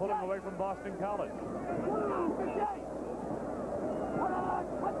 pulling away from Boston College.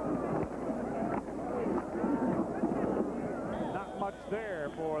 Not much there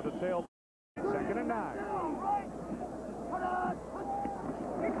for the tail. 2nd and 9.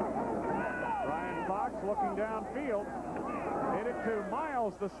 Brian Fox looking downfield. Hit it to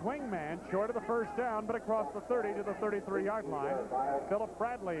Miles, the swingman, short of the first down, but across the 30 to the 33-yard line. Philip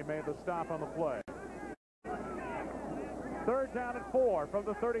Bradley made the stop on the play. 3rd down at 4 from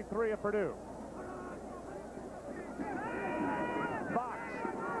the 33 of Purdue. Fox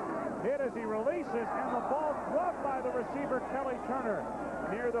hit as he releases, and the ball dropped by the receiver, Kelly Turner,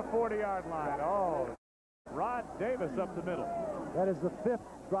 near the 40-yard line. Oh, Rod Davis up the middle. That is the 5th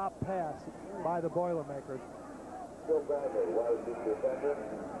drop pass by the Boilermakers.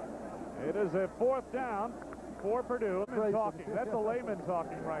 It is a 4th down for Purdue. Talking. That's a layman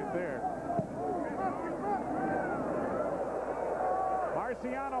talking right there.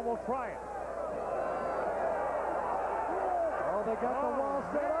 Marciano will try it. Oh, they got the wall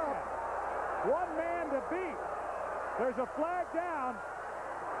set up. One man to beat. There's a flag down.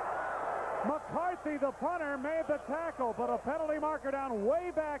 McCarthy, the punter, made the tackle, but a penalty marker down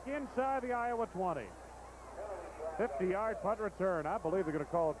way back inside the Iowa 20. 50-yard punt return. I believe they're going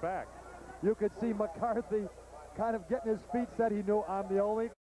to call it back. You could see McCarthy kind of getting his feet set. He knew I'm the only.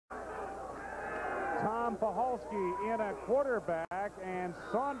 Tom Pahalski in a quarterback, and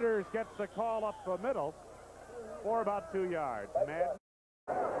Saunders gets the call up the middle for about 2 yards. Madden.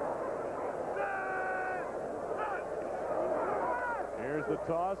 Here's the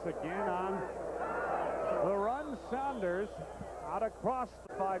toss again on the run. Saunders out across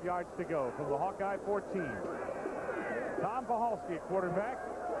the 5 yards to go from the Hawkeye 14. Tom Pahalski, quarterback.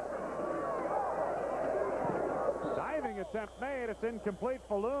 Diving attempt made. It's incomplete.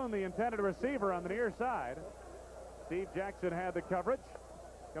 Falloon, the intended receiver, on the near side. Steve Jackson had the coverage.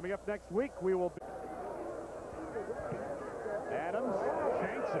 Coming up next week, we will be Adams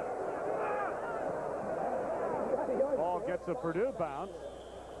shanks it. Ball gets a Purdue bounce,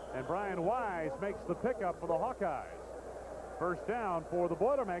 and Brian Wise makes the pickup for the Hawkeyes. First down for the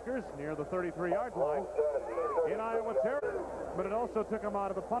Boilermakers near the 33-yard line in Iowa territory, but it also took him out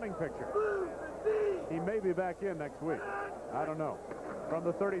of the punting picture. He may be back in next week. I don't know. From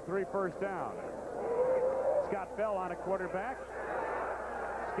the 33, first down. Scott Bell on a quarterback.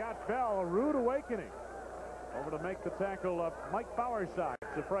 Scott Bell, a rude awakening. Over to make the tackle of Mike Bowerside.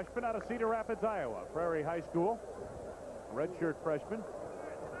 It's a freshman out of Cedar Rapids, Iowa. Prairie High School. Redshirt freshman.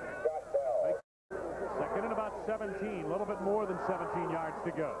 Second and about 17. A little bit more than 17 yards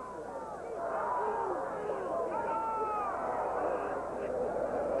to go.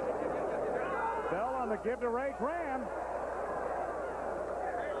 Bell on the give to Ray Graham.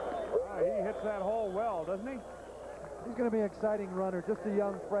 He hits that hole well, doesn't he? He's going to be an exciting runner, just a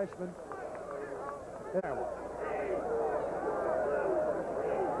young freshman. Look out.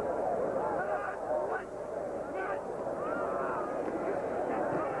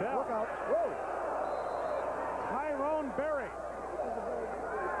 Whoa. Tyrone Berry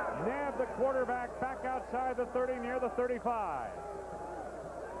nabbed the quarterback back outside the 30 near the 35.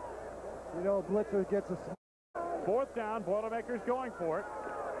 You know, blitzer gets a... 4th down, Boilermakers going for it.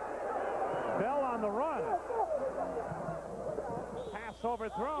 Bell on the run.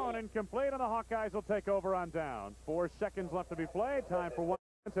 overthrown, incomplete, and the Hawkeyes will take over on downs. 4 seconds left to be played. Time for one.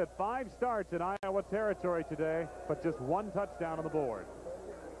 It's at 5 starts in Iowa territory today, but just 1 touchdown on the board.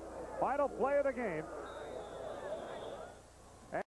 Final play of the game.